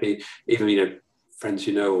it? Can it be even, friends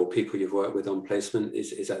or people you've worked with on placement?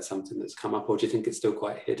 Is that something that's come up, or do you think it's still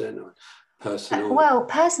quite hidden or personal? Well,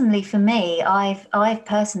 personally, for me, I've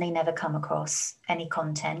personally never come across any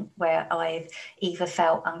content where I've either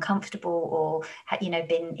felt uncomfortable or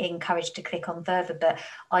been encouraged to click on further. But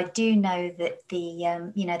I do know that the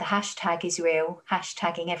hashtag is real,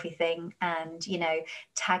 hashtagging everything, and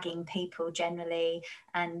tagging people generally,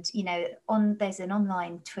 and there's an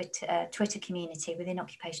online Twitter community within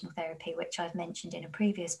occupational therapy, which I've mentioned in a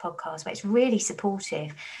previous podcast, where it's really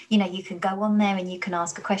supportive. You can go on there and you can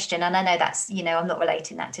ask a question, and I know that's I'm not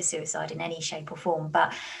relating that to suicide in any shape or form,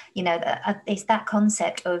 but it's that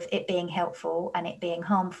concept of it being helpful and it being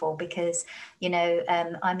harmful, because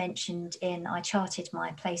I mentioned I charted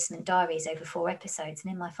my placement diaries over 4 episodes,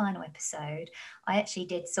 and in my final episode I actually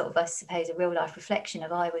did sort of, I suppose, a real life reflection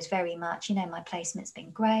of, I was very much, my placement's been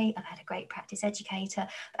great, I've had a great practice educator,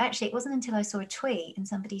 but actually it wasn't until I saw a tweet and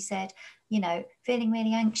somebody said, feeling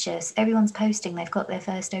really anxious, everyone's posting they've got their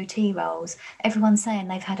first OT roles, everyone's saying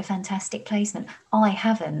they've had a fantastic placement, I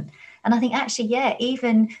haven't. And I think actually,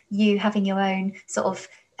 even you having your own sort of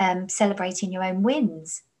celebrating your own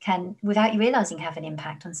wins can, without you realizing, have an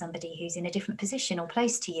impact on somebody who's in a different position or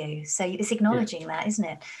place to you. So it's acknowledging that, isn't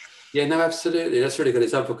it? Yeah, no, absolutely. That's a really good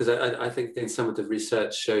example, because I think some of the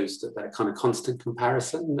research shows that kind of constant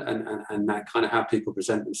comparison and that kind of how people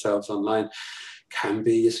present themselves online can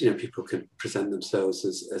be, people can present themselves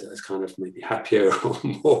as kind of maybe happier or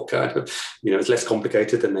more kind of, it's less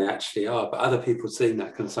complicated than they actually are. But other people seeing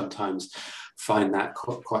that can sometimes find that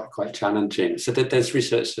quite challenging. So there's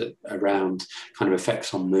research around kind of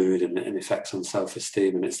effects on mood and effects on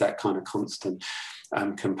self-esteem, and it's that kind of constant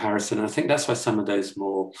comparison. And I think that's why some of those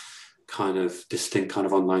more kind of distinct kind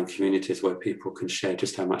of online communities where people can share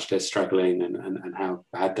just how much they're struggling and how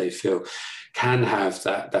bad they feel can have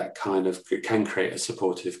that kind of, it can create a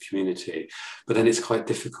supportive community. But then it's quite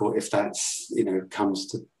difficult if that's, comes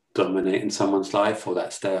to dominate in someone's life, or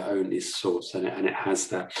that's their only source, and it has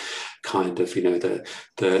that kind of,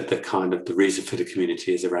 the kind of the reason for the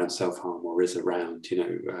community is around self-harm, or is around,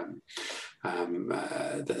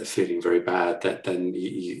 feeling very bad, that then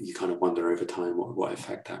you kind of wonder over time what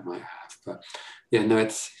effect that might have. But yeah, no,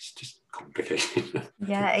 it's just complicated.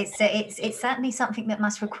 Yeah, it's certainly something that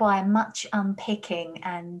must require much unpicking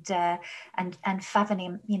and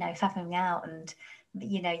fathoming out, and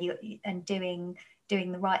and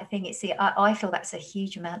doing the right thing. I feel that's a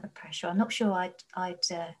huge amount of pressure. I'm not sure I'd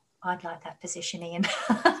I'd like that position, Ian.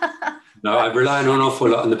 No, I rely an awful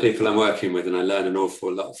lot on the people I'm working with, and I learn an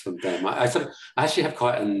awful lot from them. I actually have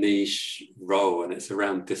quite a niche role, and it's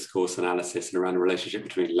around discourse analysis and around the relationship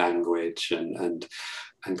between language and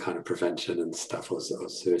kind of prevention and stuff, or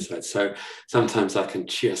suicide. So sometimes I can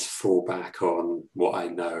just fall back on what I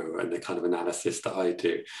know and the kind of analysis that I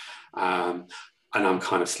do. And I'm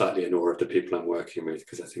kind of slightly in awe of the people I'm working with,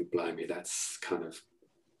 because I think, blimey, that's kind of,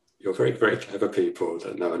 you're very, very clever people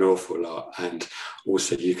that know an awful lot. And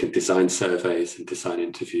also you can design surveys and design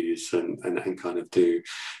interviews and kind of do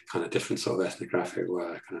kind of different sort of ethnographic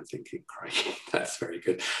work. And I'm thinking, great, that's very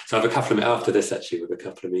good. So I have a couple of, after this actually, with a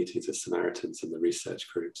couple of meetings with Samaritans and the research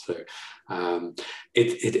group. So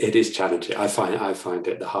it is challenging. I find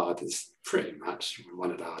it the hardest, pretty much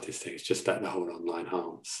one of the hardest things, just that the whole online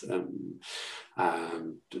harms,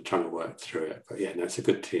 trying to work through it. But yeah, no, it's a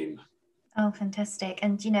good team. Oh, fantastic.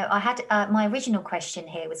 And, I had my original question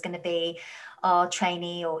here was going to be, are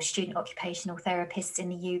trainee or student occupational therapists in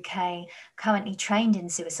the UK currently trained in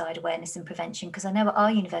suicide awareness and prevention? Because I know at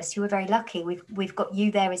our university, we're very lucky. We've got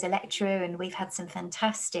you there as a lecturer, and we've had some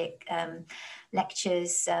fantastic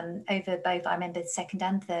lectures over both, I remember, the second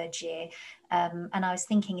and third year. And I was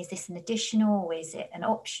thinking, is this an additional, or is it an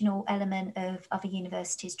optional element of other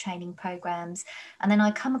universities' training programs? And then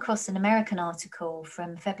I come across an American article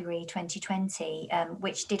from February 2020,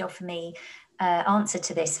 which did offer me answer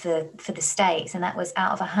to this for the States. And that was,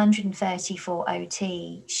 out of 134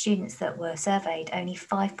 OT students that were surveyed, only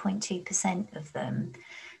 5.2% of them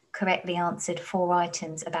correctly answered 4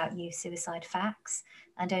 items about youth suicide facts,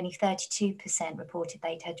 and only 32% reported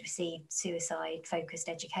they'd had received suicide focused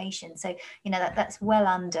education. So, that's well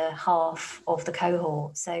under half of the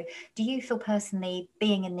cohort. So do you feel personally,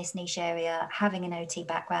 being in this niche area, having an OT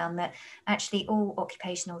background, that actually all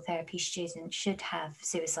occupational therapy students should have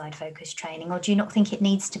suicide focused training, or do you not think it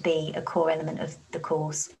needs to be a core element of the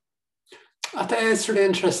course? I think it's really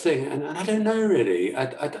interesting, and I don't know really.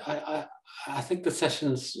 I think the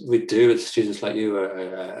sessions we do with students like you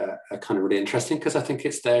are kind of really interesting, because I think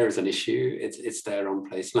it's there as an issue. It's there on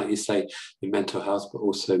place, like you say, in mental health, but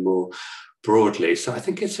also more broadly. So I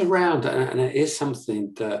think it's around, and it is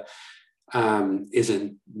something that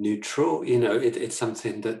isn't neutral. It's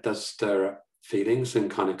something that does stir up feelings and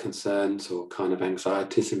kind of concerns or kind of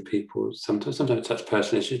anxieties in people. Sometimes touch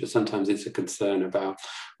personal issues, but sometimes it's a concern about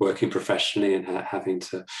working professionally and having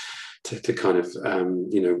to kind of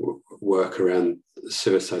work around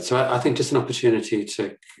suicide. So I think just an opportunity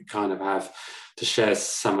to kind of have to share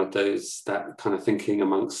some of that kind of thinking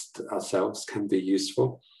amongst ourselves can be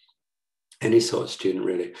useful. Any sort of student,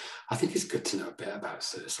 really. I think it's good to know a bit about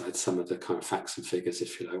suicide, some of the kind of facts and figures,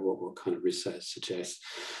 if you like, what kind of research suggests,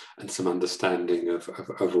 and some understanding of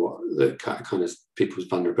what the kind of people's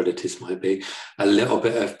vulnerabilities might be. A little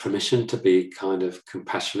bit of permission to be kind of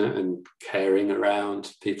compassionate and caring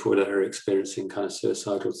around people that are experiencing kind of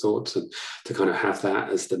suicidal thoughts, and to kind of have that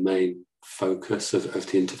as the main focus of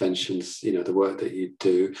the interventions, the work that you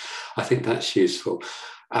do. I think that's useful.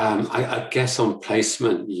 I guess on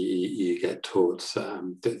placement, you get taught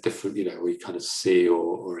different, we kind of see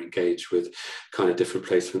or engage with kind of different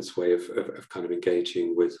placements, way of kind of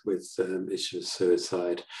engaging with issues of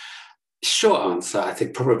suicide. Short answer, I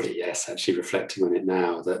think probably yes, actually reflecting on it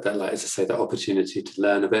now, that like, as I say, the opportunity to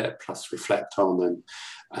learn a bit, plus reflect on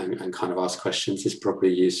and kind of ask questions is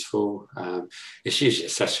probably useful. It's usually a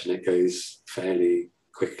session that goes fairly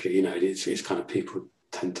quickly, it's kind of people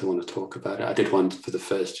tend to want to talk about it. I did one for the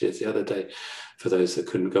first years the other day for those that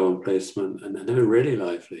couldn't go on placement, and they were really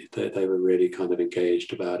lively. They were really kind of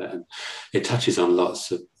engaged about it, and it touches on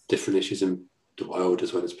lots of different issues in the world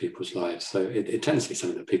as well as people's lives. So it tends to be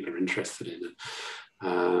something that people are interested in.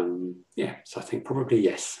 And so I think probably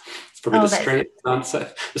yes. It's probably the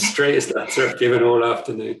straightest answer I've given all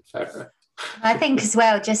afternoon. I think as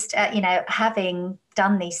well, just, having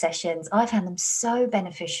done these sessions, I found them so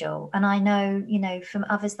beneficial. And I know, from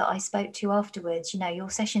others that I spoke to afterwards, your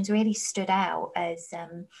sessions really stood out as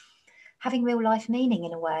having real life meaning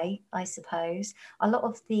in a way, I suppose. A lot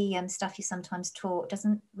of the stuff you sometimes taught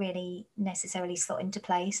doesn't really necessarily slot into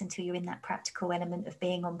place until you're in that practical element of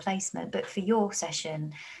being on placement. But for your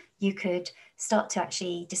session, you could start to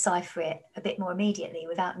actually decipher it a bit more immediately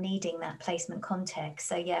without needing that placement context.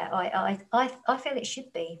 So yeah, I feel it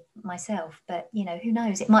should be myself, but who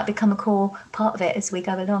knows? It might become a core part of it as we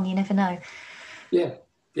go along. You never know. Yeah.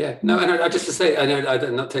 Yeah, no, and I just to say, I know I do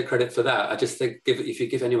not take credit for that. I just think if you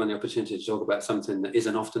give anyone the opportunity to talk about something that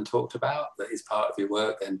isn't often talked about, that is part of your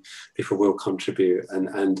work, then people will contribute.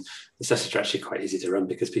 And the sessions are actually quite easy to run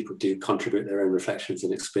because people do contribute their own reflections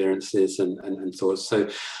and experiences and thoughts. So,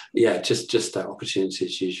 yeah, just that opportunity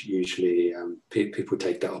is usually people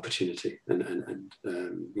take that opportunity and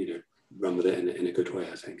run with it in a good way,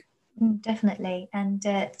 I think. Definitely. And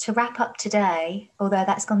to wrap up today, although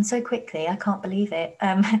that's gone so quickly, I can't believe it.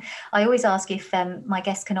 I always ask if my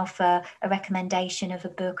guests can offer a recommendation of a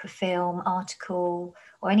book, a film, article,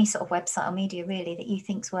 or any sort of website or media really that you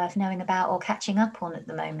think's worth knowing about or catching up on at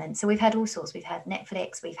the moment. So we've had all sorts. We've had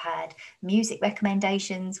Netflix, we've had music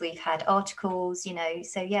recommendations, we've had articles,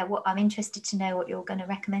 So yeah, I'm interested to know what you're going to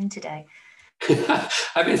recommend today.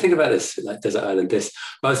 I've been thinking about this, like Desert Island. But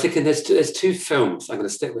I was thinking there's two films. I'm going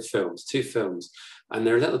to stick with films, two films, and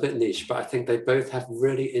they're a little bit niche, but I think they both have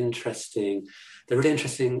really interesting. They're really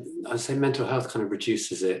interesting. I'd say mental health kind of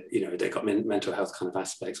reduces it. They've got mental health kind of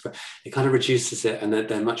aspects, but it kind of reduces it, and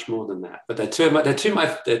they're much more than that. But they're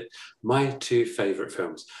my two favorite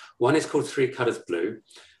films. One is called Three Colors Blue.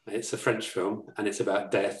 It's a French film and it's about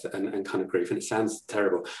death and kind of grief. And it sounds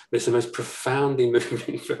terrible, but it's the most profoundly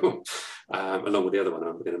moving film, along with the other one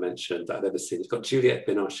I'm going to mention that I've ever seen. It's got Juliette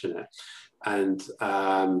Binoche in it.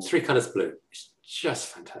 And Three Colors Blue. It's just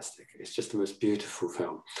fantastic. It's just the most beautiful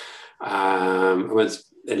film. I won't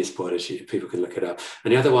any spoilers, people can look it up.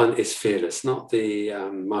 And the other one is Fearless, not the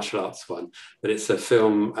martial arts one, but it's a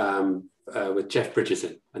film with Jeff Bridges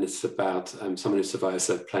in, and it's about someone who survives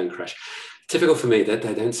a plane crash. Typical for me that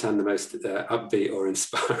they don't sound the most upbeat or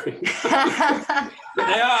inspiring.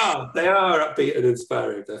 They are upbeat and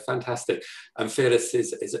inspiring. They're fantastic. And Fearless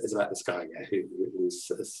is about this guy who's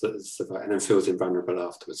survived and then feels invulnerable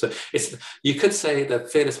afterwards. So you could say the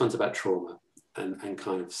Fearless one's about trauma and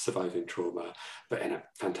kind of surviving trauma, but in a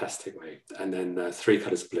fantastic way. And then Three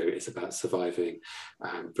Colors Blue is about surviving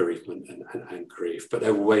bereavement and grief. But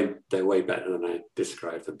they're way better than I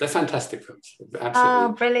described them. They're fantastic films. Absolutely.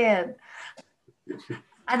 Oh, brilliant.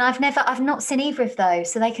 And I've not seen either of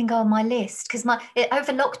those, so they can go on my list because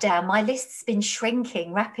over lockdown my list's been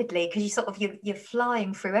shrinking rapidly because you're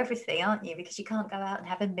flying through everything, aren't you? Because you can't go out and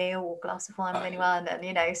have a meal or glass of wine with anyone,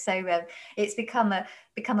 and so it's become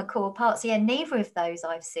a core part. So yeah, neither of those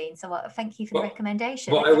I've seen. So thank you for the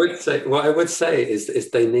recommendation. What I would say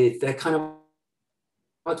is they're kind of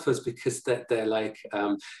us because they're like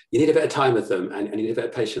you need a bit of time with them and you need a bit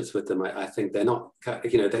of patience with them. I think they're not,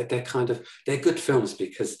 they're good films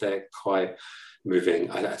because they're quite moving.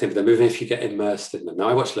 I think they're moving if you get immersed in them. Now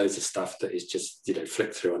I watch loads of stuff that is just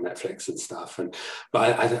flick through on Netflix and stuff,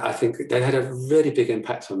 but I think they had a really big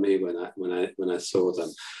impact on me when I saw them.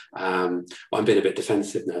 I'm being a bit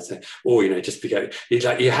defensive now, saying, just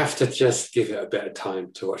you have to just give it a bit of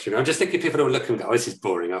time to watch. I'm just thinking people will look and go, "Oh, this is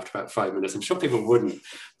boring," after about 5 minutes. I'm sure people wouldn't,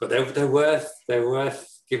 but they're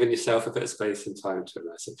worth giving yourself a bit of space and time to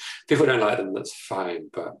immerse it. People don't like them, that's fine,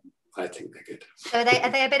 but I think they're good. So are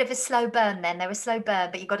they a bit of a slow burn then? They're a slow burn,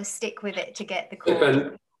 but you've got to stick with it to get the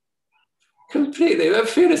core. Completely.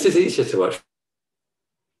 Fearless is easier to watch.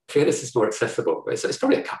 Fearless is more accessible. It's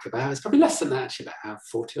probably a couple of hours, probably less than that, actually, about an hour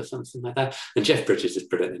 40 or something like that. And Jeff Bridges is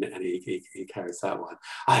brilliant in it, and he carries that one.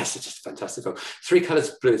 It's just a fantastic film. Three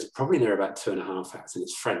Colors Blue is probably near about 2.5 hours, and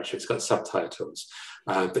it's French. It's got subtitles.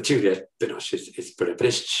 But Juliette Binoche is brilliant. But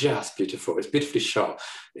it's just beautiful. It's beautifully shot.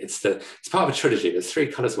 It's part of a trilogy. There's Three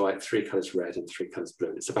Colors White, Three Colors Red, and Three Colors Blue.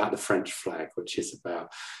 And it's about the French flag, which is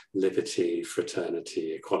about liberty,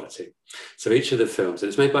 fraternity, equality. So each of the films, and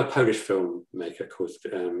it's made by a Polish filmmaker called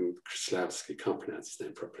Krzyzewski, can't pronounce his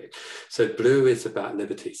name properly. So Blue is about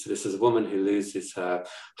liberty. So this is a woman who loses her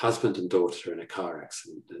husband and daughter in a car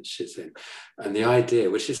accident that she's in. And the idea,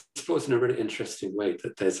 which is explored in a really interesting way,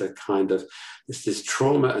 that there's a kind of, there's this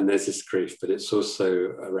trauma and there's this grief, but it's also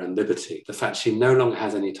around liberty. The fact she no longer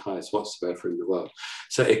has any ties whatsoever in the world.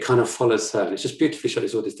 So it kind of follows her. And it's just beautifully shot.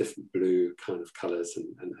 There's all these different blue kind of colours and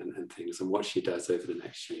things, and what she does over the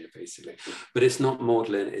next year, basically. But it's not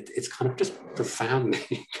maudlin. It's kind of just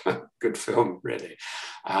profoundly good film, really.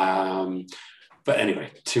 But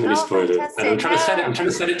anyway, too many spoilers. And I'm trying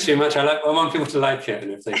to set it too much. I want people to like it,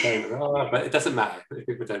 and if they don't, but it doesn't matter if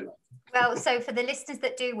people don't like it. Well, so for the listeners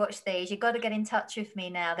that do watch these, you've got to get in touch with me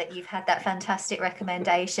now that you've had that fantastic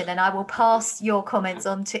recommendation, and I will pass your comments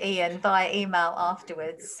on to Ian via email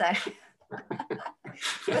afterwards. So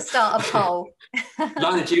We'll start a poll.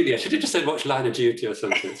 Line of Duty. I should have just said watch Line of Duty or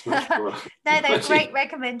something. It's much more. No, they're great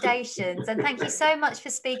recommendations. And thank you so much for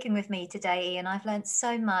speaking with me today, Ian. I've learned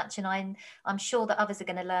so much, and I'm sure that others are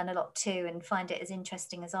going to learn a lot too and find it as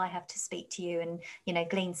interesting as I have to speak to you and,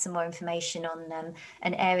 glean some more information on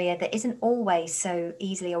an area that isn't always so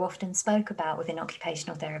easily or often spoke about within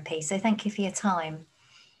occupational therapy. So thank you for your time.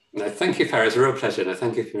 No, thank you, Farah. It's a real pleasure. No,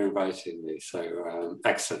 thank you for inviting me. So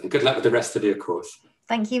excellent. And good luck with the rest of your course.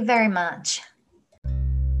 Thank you very much.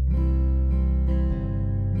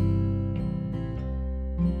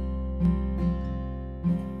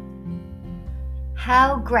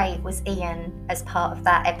 How great was Ian as part of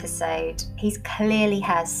that episode? He clearly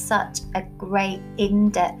has such a great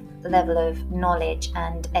in-depth level of knowledge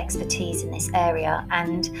and expertise in this area,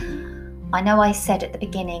 and I know I said at the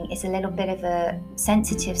beginning it's a little bit of a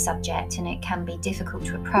sensitive subject and it can be difficult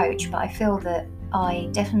to approach, but I feel that I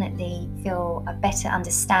definitely feel a better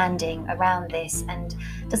understanding around this, and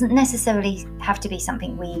doesn't necessarily have to be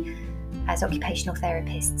something we as occupational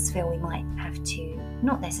therapists feel we might have to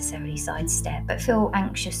not necessarily sidestep, but feel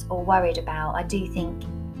anxious or worried about. I do think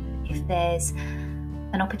if there's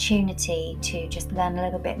an opportunity to just learn a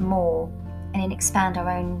little bit more and expand our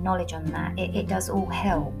own knowledge on that, it does all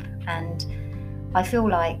help. And I feel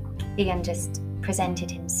like Ian just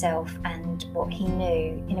presented himself and what he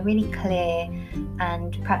knew in a really clear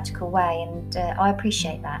and practical way, and I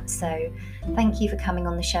appreciate that. So thank you for coming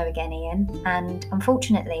on the show again, Ian. And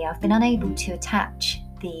unfortunately I've been unable to attach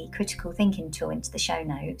the critical thinking tool into the show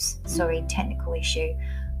notes. Sorry, technical issue.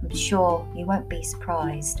 I'm sure you won't be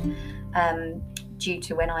surprised due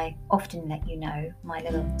to when I often let you know my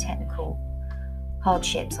little technical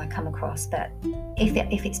hardships I come across, but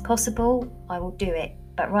if it's possible I will do it,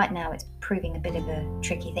 but right now it's proving a bit of a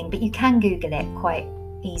tricky thing. But you can Google it quite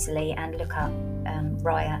easily and look up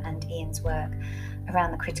Raya and Ian's work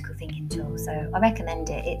around the critical thinking tool, so I recommend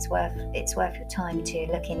it. It's worth your time to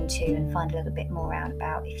look into and find a little bit more out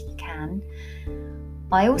about if you can.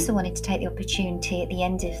 I also wanted to take the opportunity at the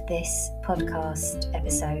end of this podcast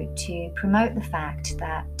episode to promote the fact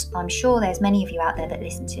that I'm sure there's many of you out there that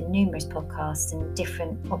listen to numerous podcasts and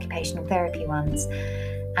different occupational therapy ones.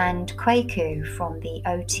 And Kwaku from the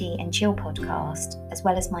OT and Chill podcast, as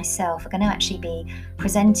well as myself, are going to actually be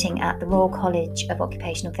presenting at the Royal College of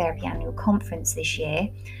Occupational Therapy annual conference this year.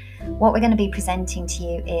 What we're going to be presenting to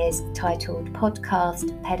you is titled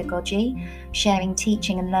Podcast Pedagogy, Sharing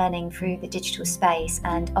Teaching and Learning Through the Digital Space,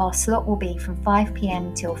 and our slot will be from 5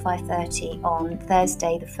 p.m. till 5:30 on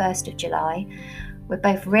Thursday the 1st of July. We're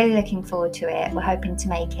both really looking forward to it. We're hoping to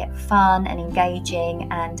make it fun and engaging,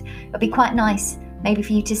 and it'll be quite nice maybe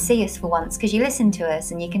for you to see us for once, because you listen to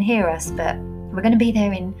us and you can hear us, but we're going to be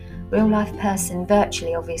there in real life person,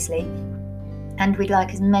 virtually obviously. And we'd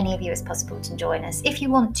like as many of you as possible to join us. If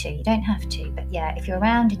you want to, you don't have to, but yeah, if you're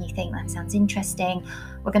around and you think that sounds interesting,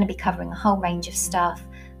 we're going to be covering a whole range of stuff,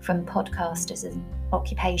 from podcast as an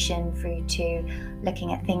occupation through to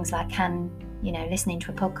looking at things like listening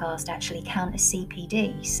to a podcast actually count as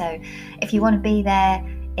CPD. So if you want to be there,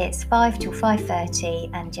 it's 5 till 5:30,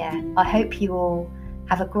 and yeah, I hope you all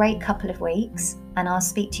have a great couple of weeks, and I'll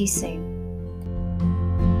speak to you soon.